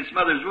baby in its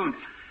mother's womb.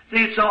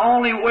 See, it's the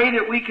only way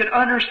that we can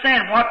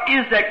understand what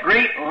is that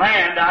great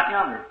land out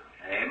yonder.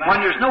 Amen.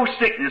 When there's no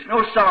sickness,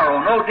 no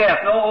sorrow, no death,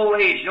 no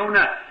old age, no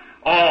nothing.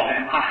 Oh,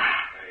 my.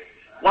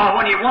 Well,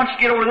 when you once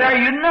get over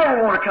there, you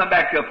never want to come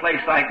back to a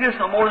place like this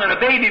no more than a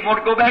baby want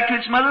to go back to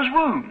its mother's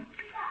womb.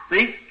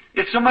 See?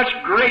 It's so much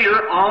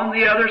greater on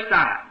the other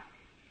side.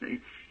 See?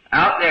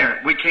 Out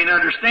there. We can't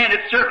understand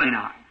it, certainly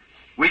not.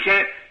 We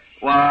can't,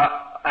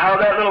 well, how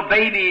that little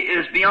baby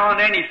is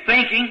beyond any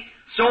thinking,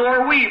 so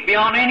are we,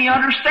 beyond any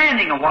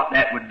understanding of what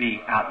that would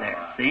be out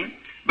there. See?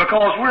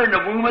 Because we're in the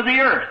womb of the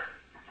earth,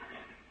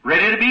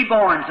 ready to be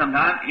born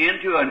sometime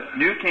into a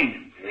new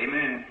kingdom.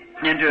 Amen.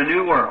 Into a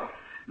new world.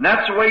 And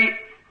that's the way,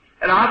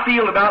 and I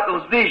feel about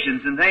those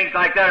visions and things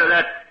like that, or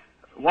that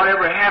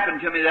whatever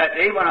happened to me that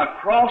day when I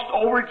crossed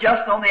over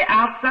just on the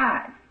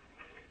outside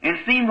and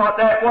seen what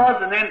that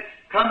was, and then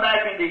come back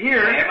into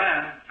here.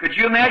 Amen. Could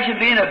you imagine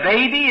being a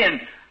baby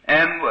and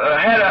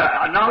had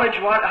a knowledge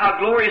how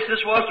glorious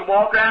this was to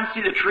walk around and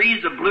see the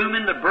trees a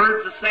blooming, the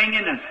birds a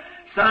singing, and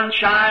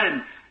sunshine,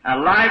 and a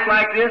life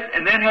like this,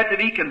 and then had to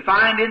be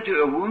confined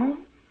into a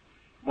womb?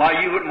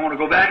 Why, you wouldn't want to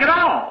go back at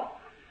all.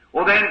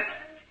 Well, then,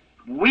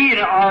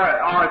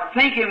 our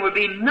thinking would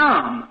be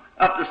numb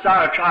up the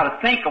side of trying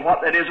to think of what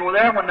that is over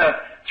there when the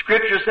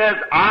Scripture says,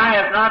 eye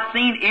has not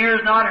seen,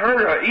 ears not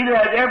heard, or either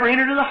has ever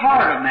entered into the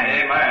heart of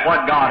man. Amen.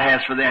 What God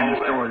has for them in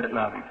store that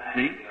love Him.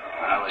 See?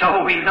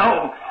 So we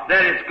know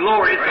that it's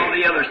glorious on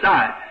the other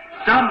side.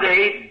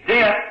 Someday,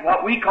 death,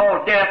 what we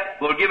call death,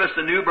 will give us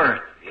a new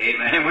birth.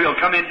 Amen. And we'll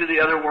come into the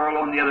other world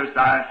on the other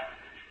side.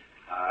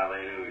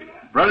 Hallelujah.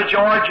 Brother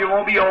George, you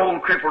won't be old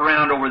and crippled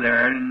around over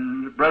there.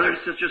 And Brother and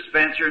Sister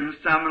Spencer, and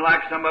some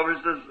of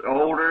us is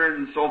older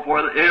and so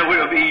forth. It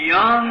will be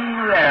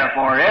young there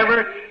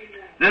forever.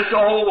 This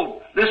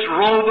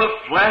robe of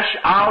flesh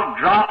I'll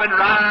drop and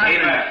rise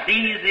and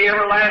seize the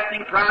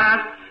everlasting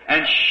prize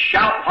and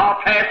shout while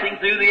passing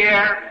through the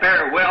air,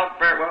 farewell,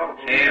 farewell,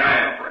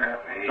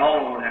 farewell.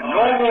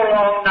 No more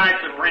long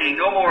nights of rain,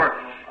 no more.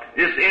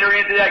 Just enter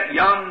into that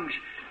young,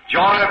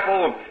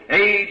 joyful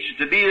age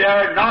to be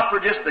there, not for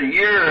just a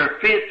year or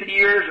 50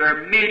 years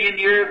or a million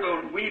years,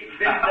 but we've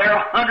been there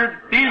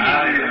 100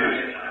 billion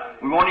years.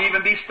 We won't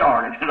even be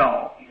started at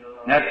all.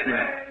 That's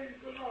it.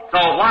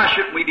 So why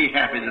shouldn't we be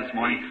happy this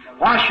morning?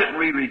 Why shouldn't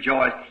we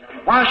rejoice?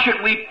 Why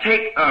shouldn't we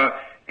take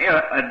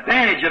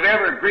advantage of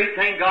every great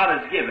thing God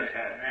has given?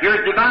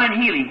 Your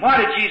divine healing. Why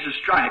did Jesus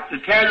stripe? To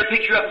tear the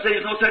picture up and say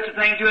there's no such a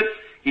thing to it?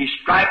 He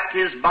striped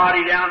His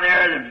body down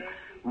there, and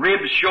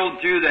ribs showed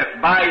through that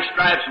by His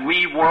stripes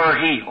we were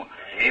healed.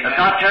 Amen. Let's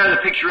not tear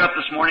the picture up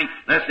this morning.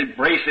 Let's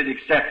embrace it,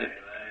 accept it.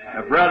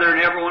 Brother,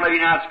 and every one of you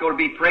now is going to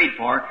be prayed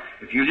for.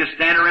 If you just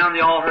stand around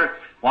the altar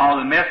while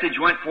the message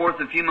went forth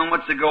a few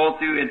moments ago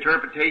through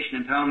interpretation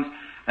in tongues,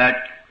 that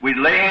we'd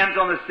lay hands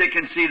on the sick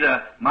and see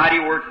the mighty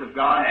works of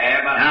God.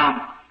 Amen.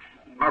 Now,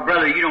 our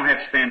brother, you don't have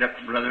to stand up,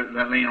 brother,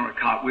 that laying on a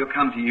cot. We'll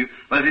come to you.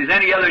 But if there's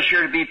any others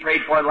here to be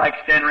prayed for, I'd like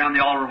to stand around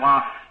the altar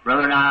while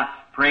Brother and I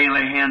pray and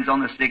lay hands on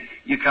the sick.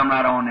 You come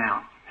right on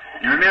now.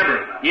 And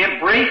remember,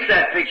 embrace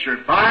that picture.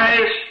 By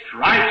His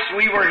stripes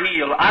we were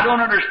healed. I don't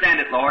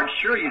understand it, Lord.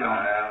 Sure you don't.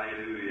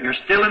 Hallelujah. You're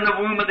still in the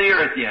womb of the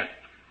earth yet.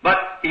 But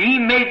He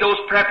made those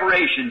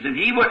preparations, and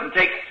He wouldn't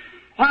take...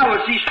 Why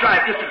was He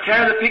striped? Just to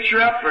tear the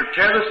picture up or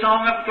tear the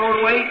song up and throw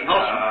it away?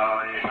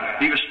 No.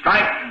 He was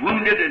striped,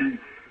 wounded, and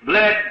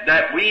bled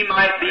that we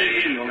might be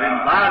healed.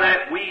 And by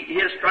that,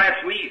 His stripes,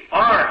 we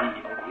are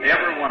healed.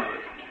 Every one of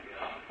us.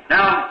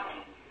 Now,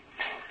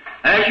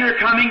 as you're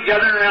coming,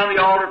 gathering around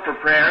the altar for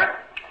prayer,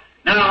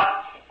 now,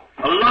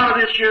 a lot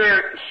of this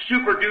here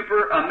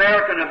super-duper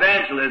American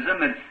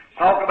evangelism and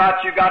talk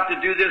about you got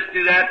to do this,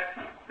 do that.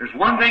 There's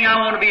one thing I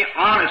want to be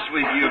honest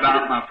with you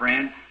about, my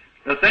friend.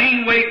 The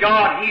same way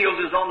God heals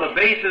is on the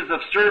basis of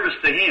service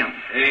to Him.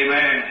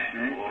 Amen.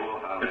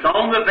 It's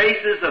on the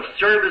basis of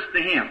service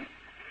to Him.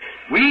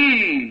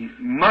 We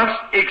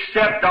must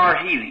accept our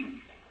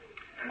healing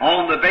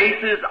on the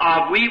basis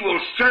of we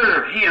will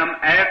serve Him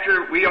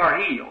after we are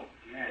healed.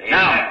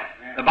 Now,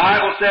 the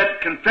Bible said,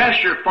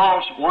 confess your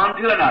faults one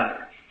to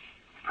another.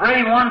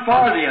 Pray one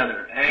for the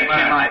other, that you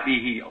might be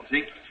healed.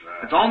 See?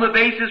 It's on the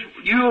basis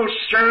you'll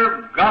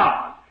serve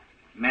God.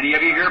 Many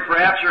of you here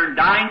perhaps are in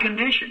dying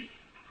condition.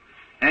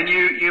 And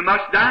you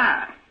must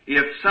die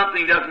if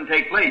something doesn't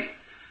take place.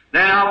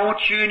 Then I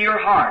want you in your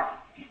heart.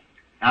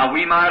 Now,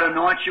 we might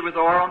anoint you with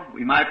oil.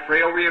 We might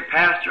pray over your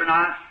pastor and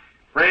I.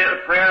 Pray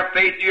a prayer of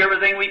faith, do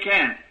everything we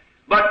can.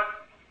 But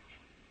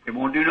it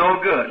won't do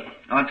no good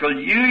until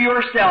you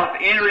yourself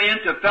enter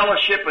into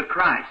fellowship with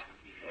Christ.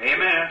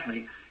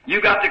 Amen. You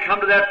got to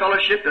come to that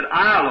fellowship that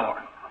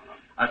Lord.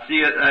 I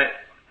see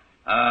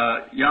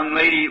a young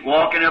lady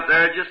walking up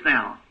there just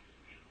now.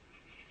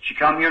 She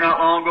come here not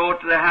long ago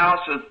to the house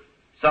with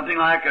something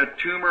like a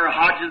tumor,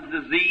 Hodgkin's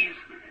disease,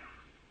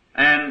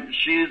 and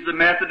she's the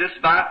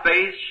Methodist by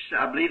faith.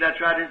 I believe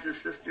that's right. It's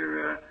the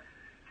sister,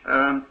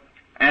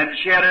 and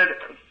she had a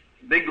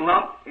big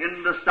lump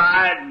in the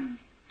side. And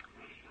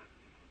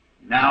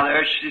now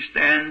there she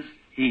stands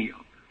healed.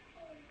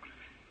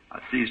 I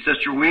see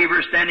Sister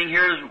Weaver standing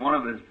here is one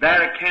of as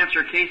bad a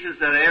cancer cases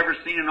that I've ever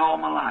seen in all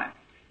my life.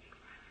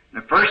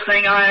 The first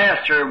thing I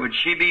asked her, would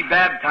she be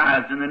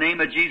baptized in the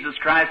name of Jesus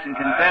Christ and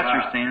confess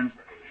her sins?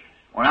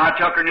 When I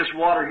took her in this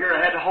water here,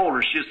 I had to hold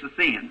her. She was a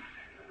thin.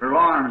 Her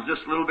arms,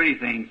 just little bitty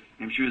things.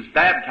 And she was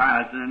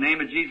baptized in the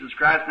name of Jesus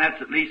Christ, and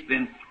that's at least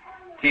been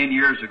 10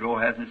 years ago,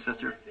 hasn't it,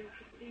 sister?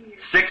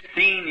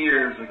 16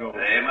 years ago.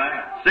 Amen.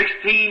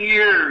 16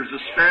 years of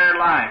spared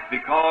life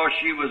because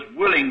she was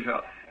willing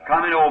to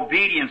come in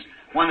obedience.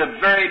 One of the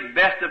very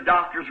best of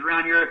doctors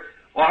around here,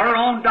 well, her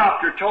own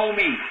doctor told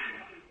me,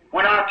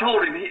 when I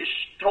told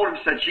him,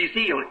 said, she's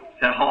healed. He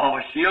said, oh,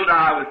 she'll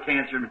die with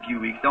cancer in a few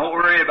weeks. Don't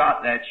worry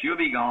about that. She'll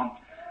be gone.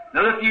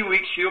 Another few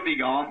weeks, she'll be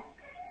gone.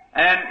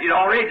 And it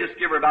already just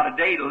give her about a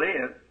day to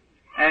live.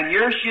 And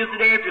here she is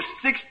today after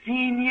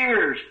 16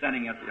 years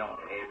standing at the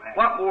altar. Amen.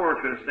 What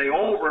more could I say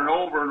over and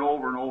over and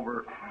over and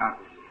over?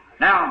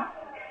 Now,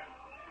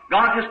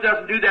 God just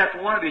doesn't do that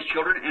for one of His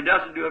children and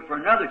doesn't do it for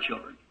another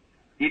children.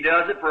 He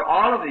does it for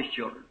all of His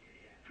children.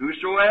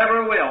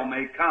 Whosoever will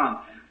may come.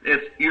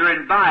 You're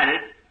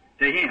invited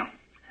to Him.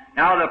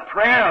 Now, the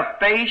prayer of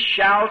faith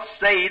shall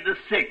save the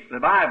sick. The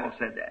Bible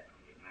said that.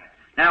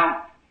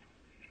 Now,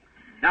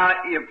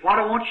 what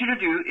I want you to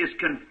do is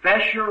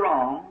confess your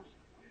wrongs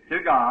to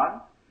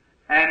God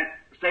and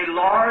say,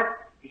 Lord,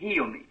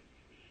 heal me.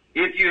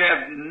 If you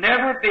have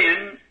never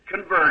been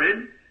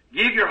converted,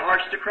 give your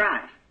hearts to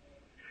Christ.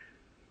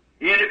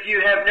 And if you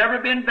have never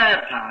been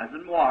baptized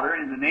in water,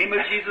 in the name of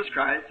Jesus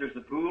Christ, there's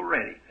a pool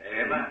ready.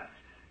 Amen.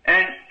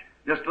 And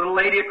this little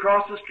lady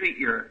across the street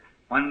here,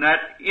 when that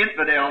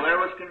infidel there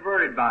was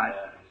converted by it,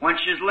 when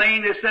she's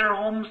laying, they sent her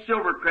home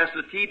Silvercrest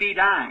with TB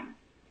dying.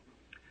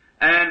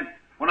 And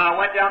when I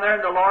went down there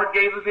and the Lord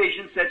gave a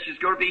vision, said she's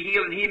going to be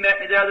healed, and He met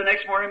me there the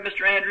next morning,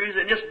 Mr. Andrews,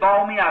 and just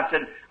bawled me out.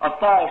 Said, a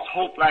false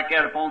hope like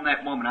that upon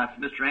that woman. I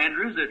said, Mr.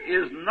 Andrews, it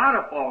is not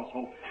a false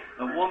hope.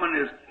 The woman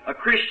is a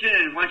Christian,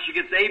 and when she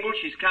gets able,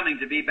 she's coming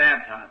to be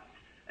baptized.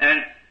 And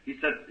he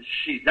said,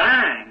 she's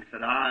dying. I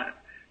said,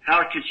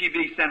 how could she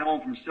be sent home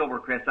from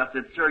Silvercrest? I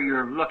said, sir,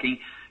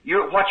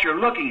 what you're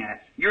looking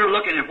at. You're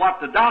looking at what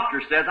the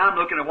doctor says. I'm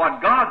looking at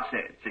what God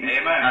said. See?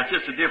 Amen. That's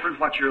just a difference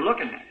what you're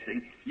looking at.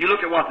 See? You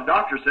look at what the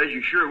doctor says,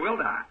 you sure will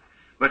die.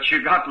 But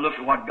you've got to look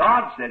at what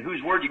God said.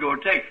 Whose word you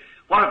going to take?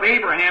 What if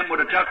Abraham would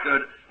have took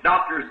the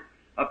doctor's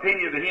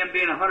opinion of him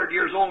being 100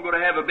 years old and going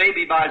to have a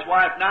baby by his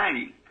wife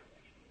 90?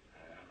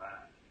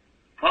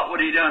 What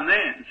would he done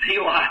then? See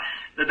why?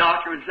 The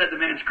doctor would have said the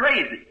man's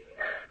crazy.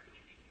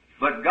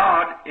 But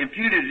God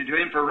imputed it to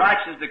him for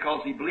righteousness because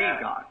he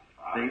believed God.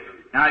 See?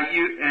 Now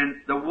and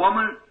the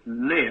woman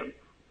lived.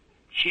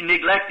 She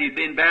neglected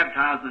being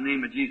baptized in the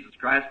name of Jesus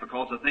Christ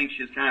because I think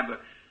she's kind of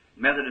a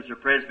Methodist or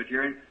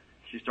Presbyterian.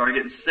 She started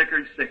getting sicker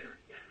and sicker.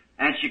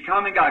 And she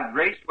come and got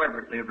Grace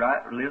Weber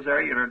lives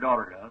there, yet her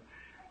daughter does.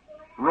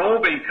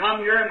 Robe and come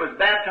here and was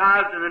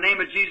baptized in the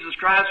name of Jesus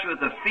Christ with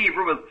a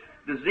fever, with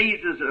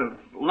diseases,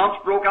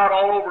 lumps broke out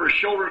all over her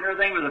shoulders and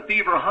everything, with a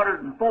fever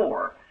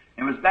 104.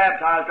 And was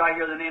baptized right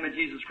here in the name of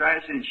Jesus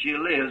Christ, and she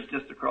lives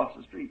just across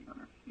the street from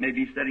her.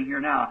 Maybe sitting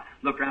here now.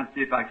 Look around and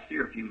see if I can see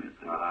her a few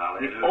minutes ago.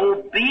 The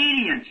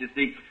obedience, you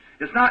see.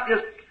 It's not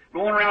just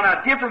going around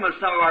out different with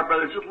some of our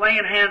brothers, just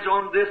laying hands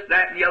on this,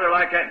 that, and the other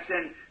like that, and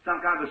saying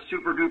some kind of a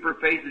super-duper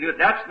faith to do it.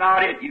 That's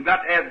not it. You've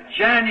got to have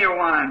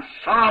genuine,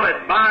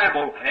 solid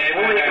Bible,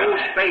 Holy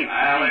Ghost faith.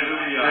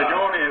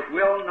 Hallelujah. It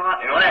will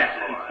not last.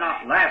 It's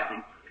not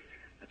lasting.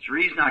 That's the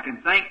reason I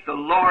can thank the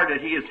Lord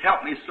that He has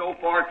helped me so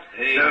far.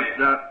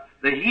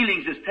 The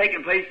healings that's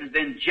taken place has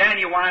been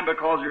genuine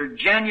because they're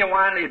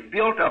genuinely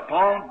built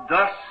upon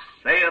thus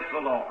saith the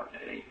Lord.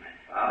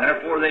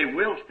 Therefore they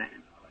will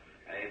stand.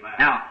 Amen.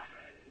 Now,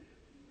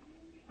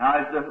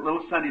 as the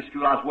little Sunday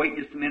school, I was waiting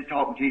just a minute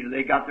talking to you.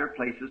 They got their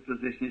places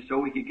positioned so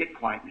we could get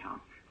quiet now.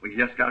 We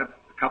just got a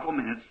couple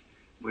minutes.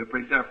 We'll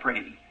pray there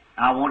praying.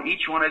 I want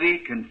each one of you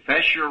to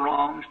confess your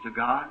wrongs to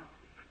God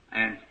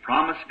and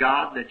promise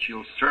God that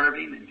you'll serve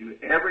Him and do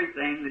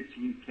everything that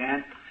you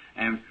can.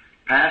 And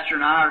Pastor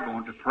and I are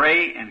going to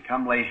pray and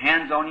come lay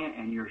hands on you,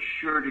 and you're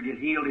sure to get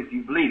healed if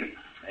you believe it.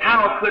 Amen.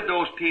 How could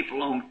those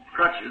people on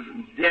crutches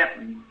and deaf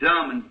and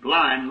dumb and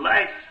blind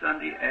last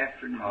Sunday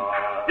afternoon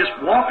just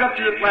walk up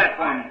to the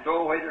platform and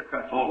throw away their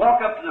crutches?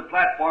 Walk up to the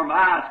platform,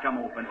 eyes come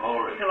open,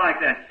 like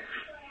that.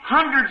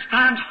 Hundreds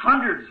times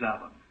hundreds of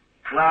them.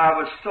 Well, I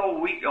was so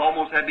weak, I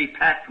almost had to be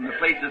packed from the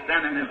place of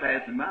standing and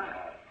passing by.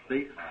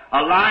 See?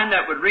 A line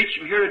that would reach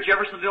from here to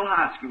Jeffersonville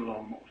High School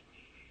almost.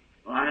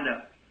 Lined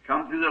up.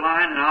 Come through the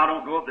line, and I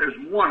don't know if there's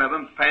one of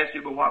them past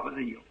you but what was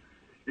healed.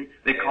 See?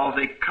 Because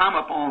they come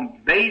upon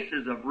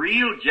bases of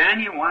real,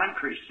 genuine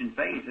Christian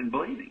faith and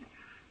believing.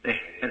 It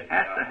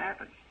has to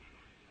happen.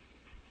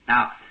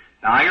 Now,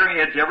 bow your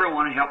heads,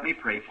 everyone, and help me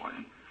pray for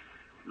them.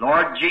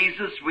 Lord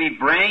Jesus, we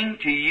bring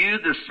to you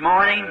this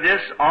morning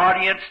this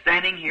audience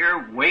standing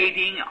here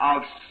waiting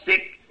of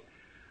sick,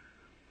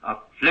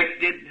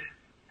 afflicted,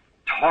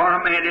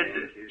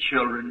 tormented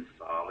children.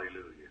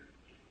 Hallelujah.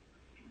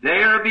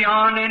 They are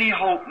beyond any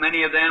hope,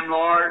 many of them,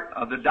 Lord,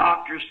 of the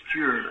doctor's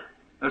cure,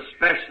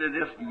 especially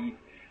this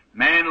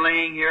man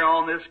laying here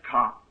on this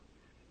cot.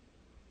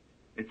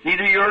 It's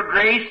either your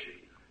grace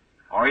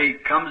or he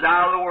comes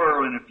out of the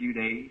world in a few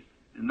days.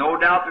 And no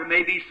doubt there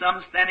may be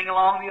some standing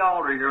along the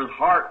altar here with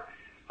heart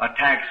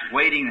attacks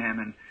waiting them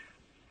and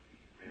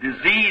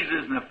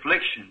diseases and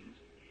afflictions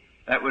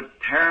that would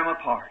tear them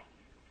apart.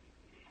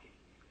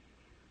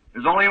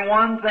 There's only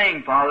one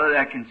thing, Father,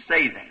 that can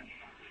save them.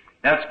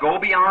 That's go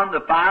beyond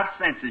the five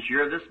senses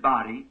here of this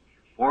body,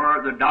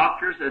 for the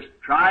doctors has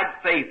tried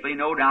faithfully,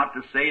 no doubt,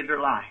 to save their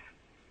life.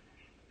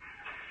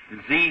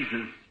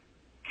 Diseases,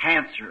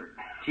 cancer,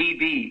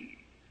 TB,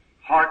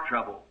 heart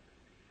trouble.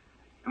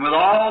 And with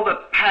all the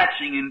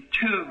patching and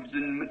tubes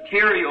and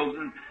materials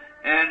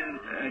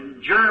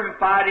and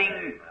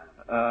germ-fighting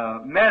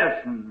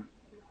medicine,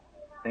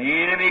 the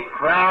enemy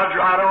crowds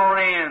right on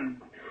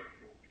in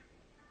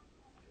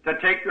to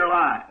take their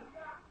lives.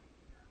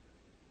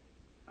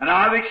 And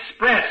I've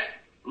expressed,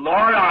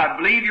 Lord, I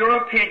believe your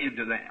opinion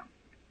to them.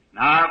 And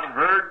I've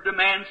heard the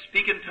man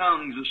speak in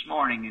tongues this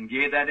morning and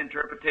gave that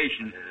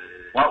interpretation.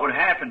 What would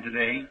happen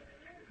today?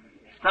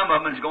 Some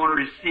of them is going to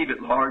receive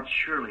it, Lord,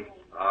 surely.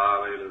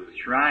 Hallelujah.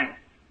 That's right.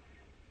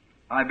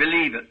 I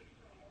believe it.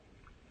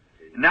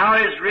 Now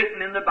it is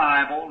written in the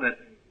Bible that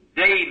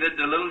David,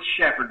 the little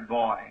shepherd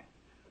boy,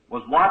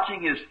 was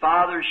watching his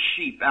father's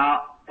sheep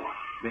out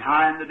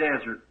behind the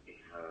desert.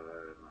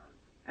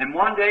 And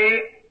one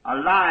day a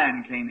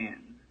lion came in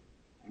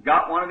and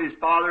got one of his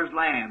father's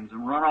lambs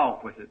and run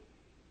off with it.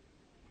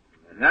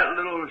 And that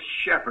little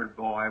shepherd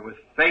boy with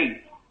faith,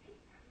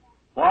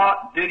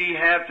 what did he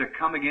have to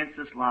come against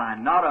this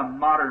lion? Not a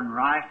modern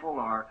rifle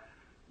or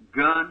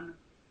gun,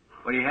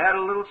 but he had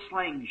a little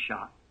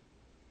slingshot.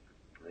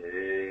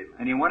 Amen.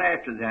 And he went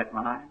after that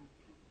lion.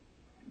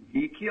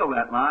 He killed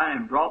that lion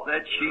and brought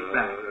that sheep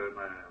back.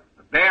 Amen.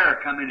 A bear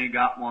come in and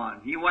got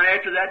one. He went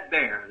after that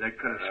bear that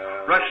could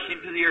have crushed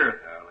him to the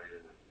earth. Hallelujah.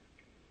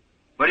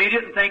 But he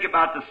didn't think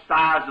about the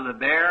size of the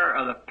bear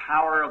or the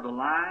power of the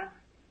lion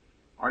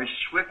or his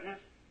swiftness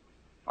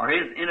or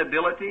his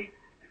inability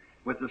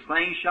with the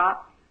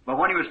slingshot. But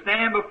when he was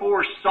standing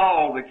before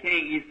Saul the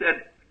king, he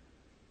said,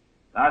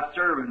 thy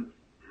servant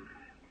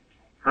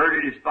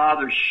herded his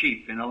father's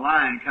sheep, and a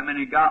lion come in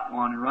and got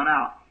one and run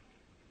out.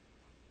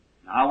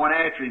 And I went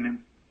after him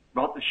and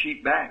brought the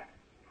sheep back.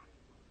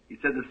 He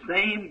said, the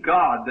same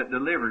God that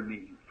delivered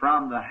me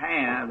from the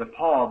hand, the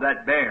paw of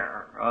that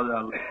bear, or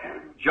the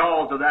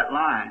jaws of that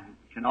lion,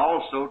 can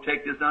also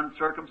take this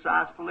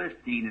uncircumcised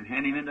Philistine and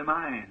hand him into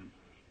my hand.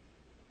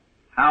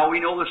 How we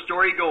know the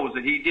story goes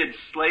that he did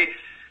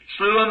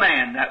slew a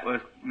man that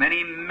was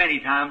many, many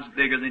times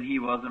bigger than he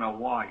was in a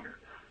warrior.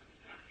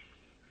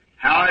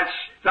 How it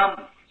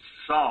stumped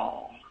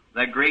Saul,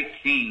 that great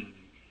king,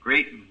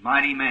 great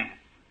mighty man.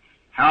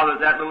 How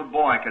that little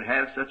boy could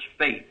have such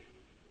faith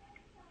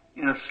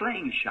in a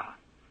slingshot.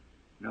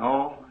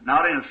 No,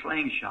 not in a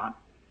slingshot,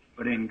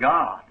 but in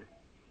God.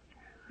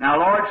 Now,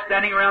 Lord,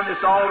 standing around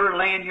this altar and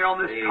laying here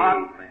on this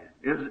cot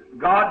is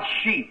God's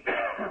sheep.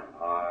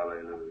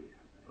 Hallelujah.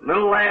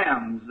 Little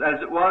lambs,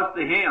 as it was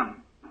to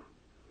him.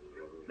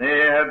 They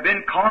have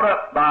been caught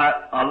up by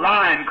a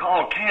lion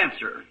called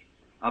cancer,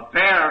 a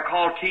bear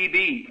called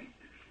TB,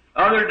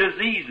 other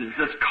diseases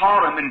that's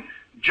caught them and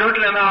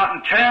jerking them out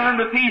and tearing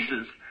them to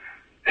pieces.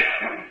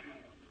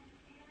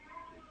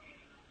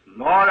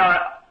 Lord,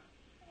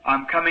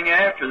 I'm coming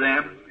after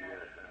them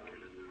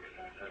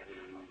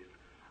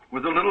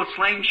with a little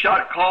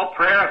slingshot called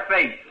prayer of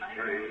faith.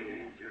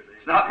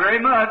 It's not very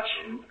much,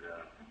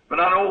 but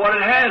I know what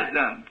it has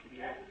done.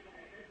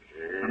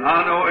 And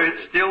I know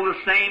it's still the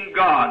same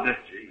God.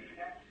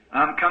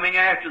 I'm coming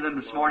after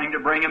them this morning to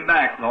bring them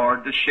back,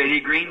 Lord, to shady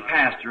green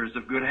pastures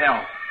of good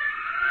health,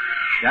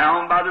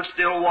 down by the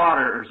still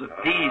waters of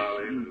peace,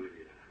 and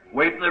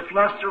wait for their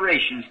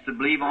flusterations to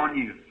believe on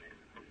you.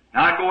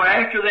 Now I go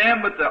after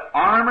them with the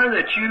armor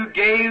that you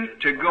gave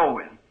to go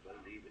in.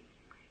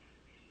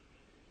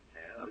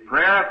 The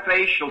prayer of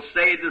faith shall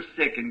save the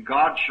sick, and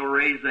God shall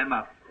raise them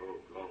up.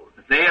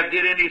 If they have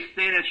did any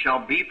sin, it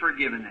shall be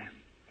forgiven them.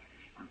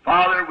 And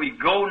Father, we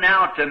go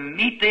now to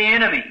meet the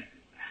enemy,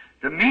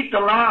 to meet the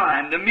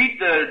lion, to meet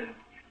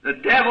the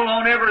devil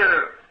on every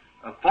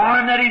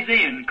form that he's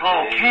in,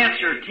 called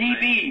cancer,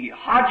 TB,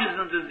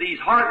 Hodgkin's disease,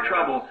 heart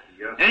trouble,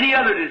 any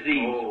other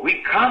disease.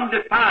 We come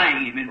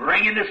defying him and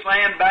bringing this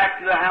land back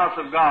to the house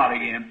of God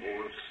again.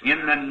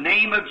 In the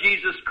name of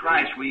Jesus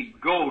Christ, we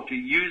go to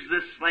use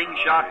this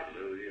slingshot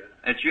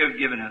that you have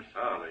given us.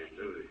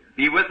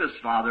 Be with us,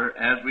 Father,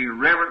 as we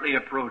reverently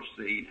approach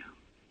Thee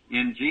now.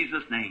 In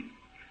Jesus' name.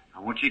 I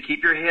want you to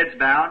keep your heads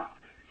bowed,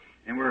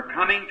 and we're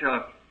coming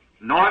to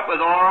anoint with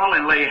oil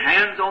and lay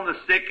hands on the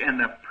sick, and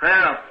the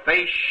prayer of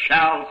faith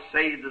shall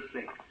save the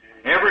sick.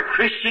 Every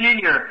Christian in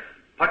here,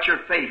 put your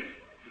faith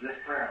to this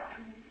prayer.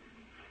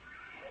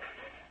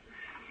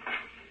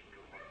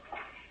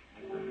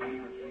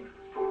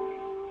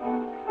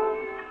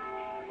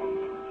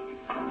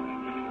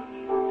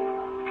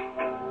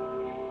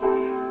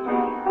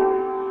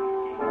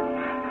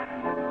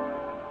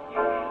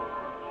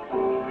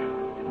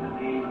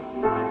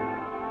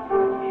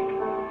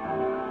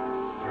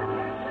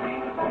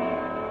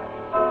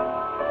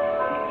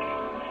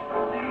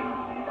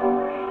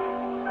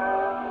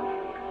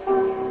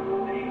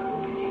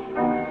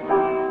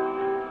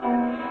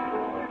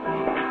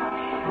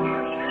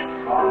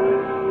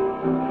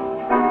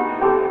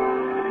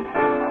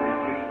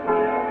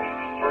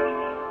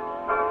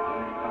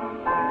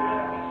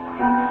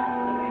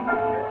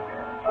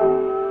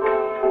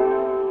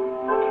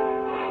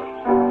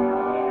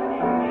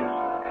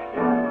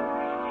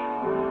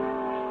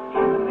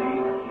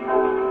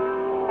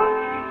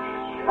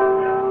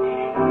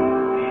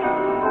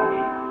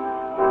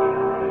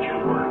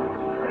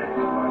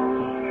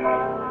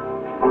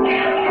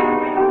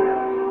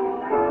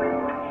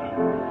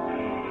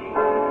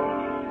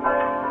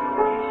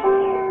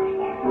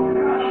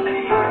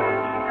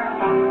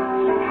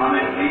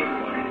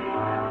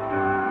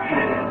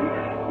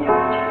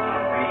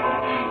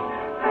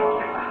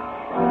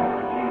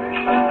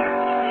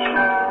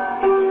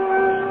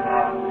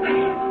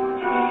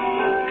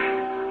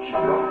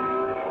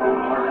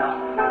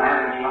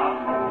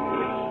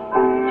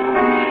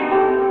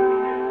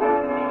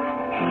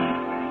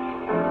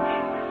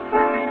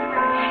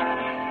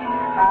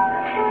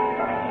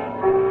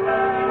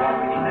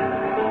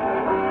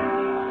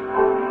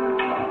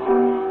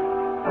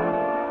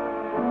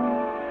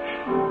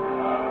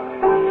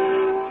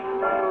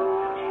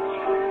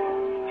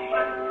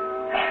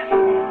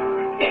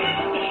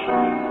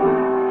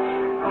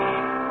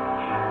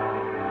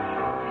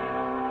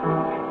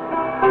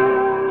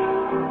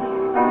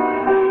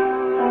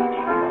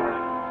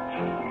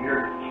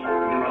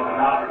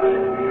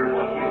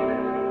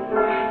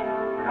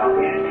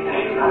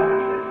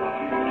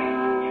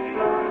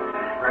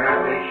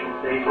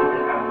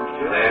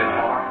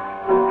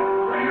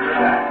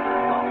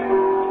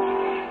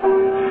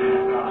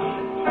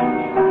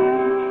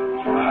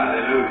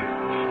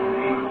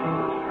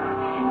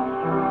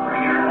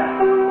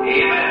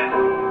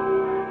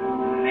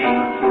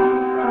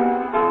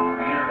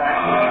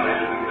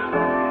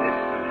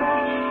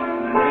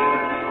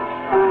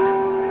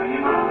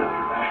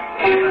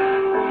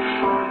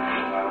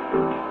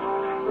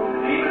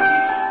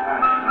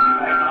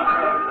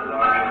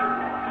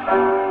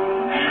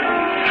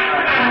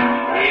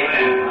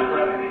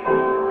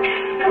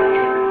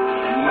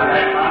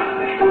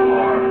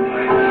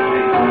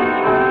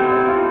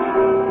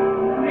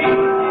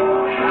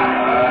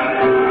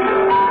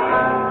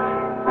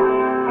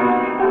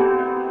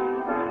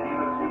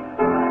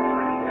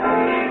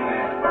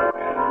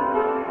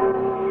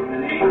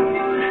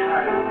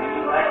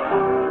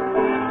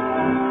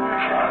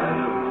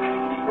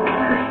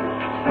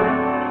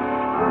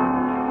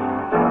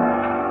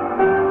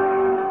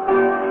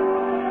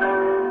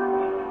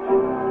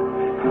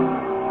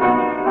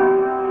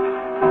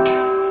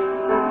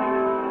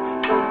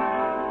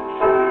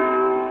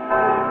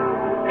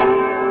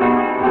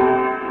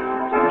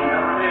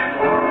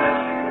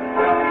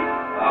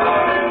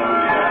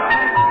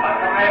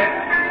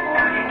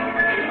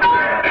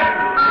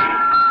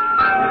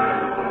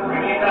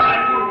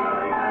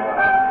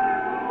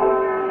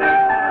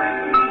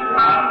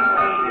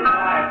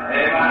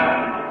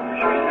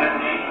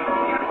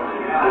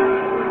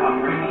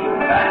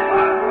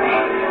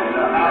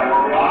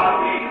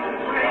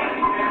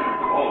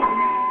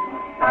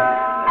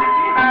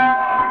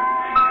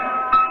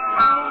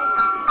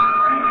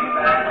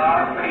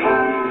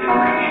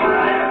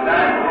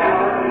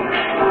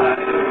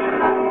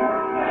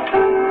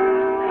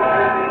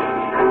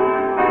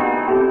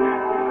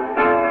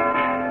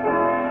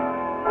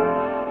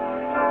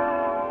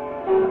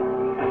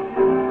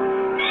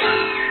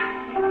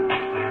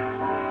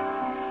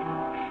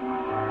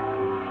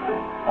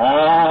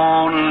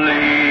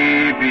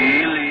 Only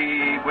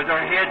believe. With our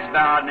heads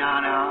bowed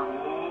now.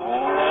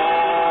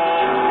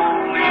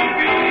 Only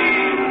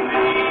believe.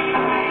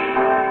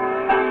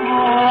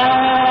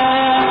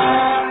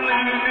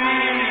 Only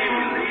believe.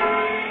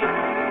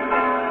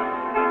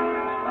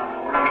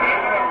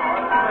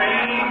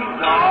 Things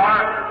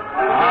are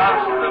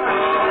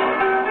possible.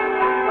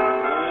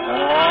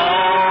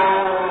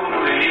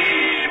 Only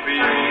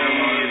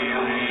believe.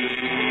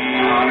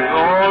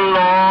 Oh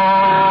Lord.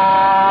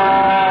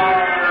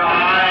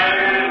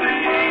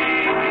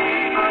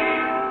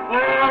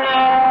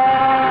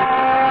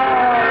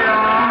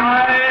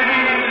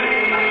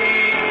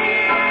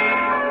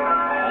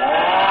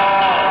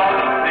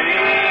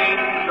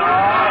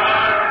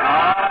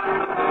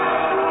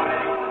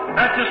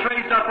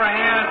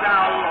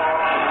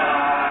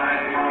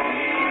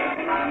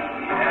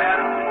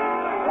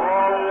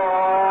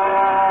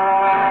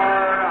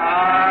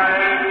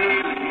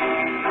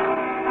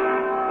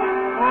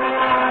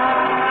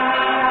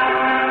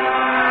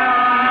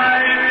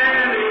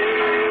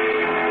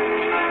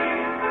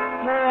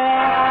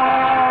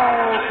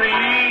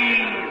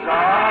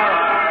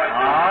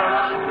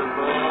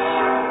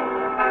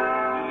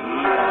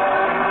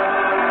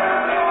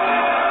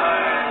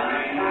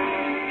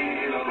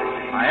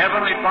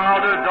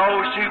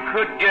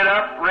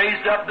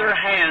 Raised up their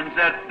hands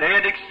that they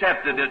had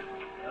accepted it.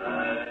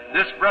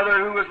 This brother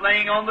who was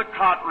laying on the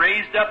cot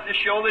raised up to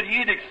show that he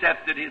had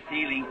accepted his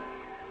healing.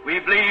 We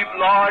believe,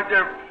 Lord,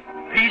 they're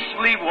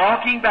peacefully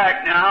walking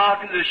back now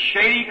to the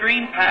shady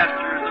green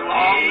pastures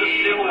along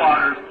the still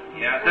waters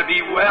to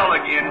be well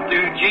again.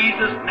 Through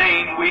Jesus'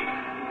 name we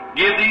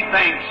give thee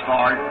thanks,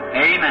 Lord.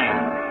 Amen.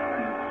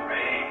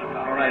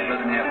 All right,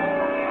 Brother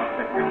Neville.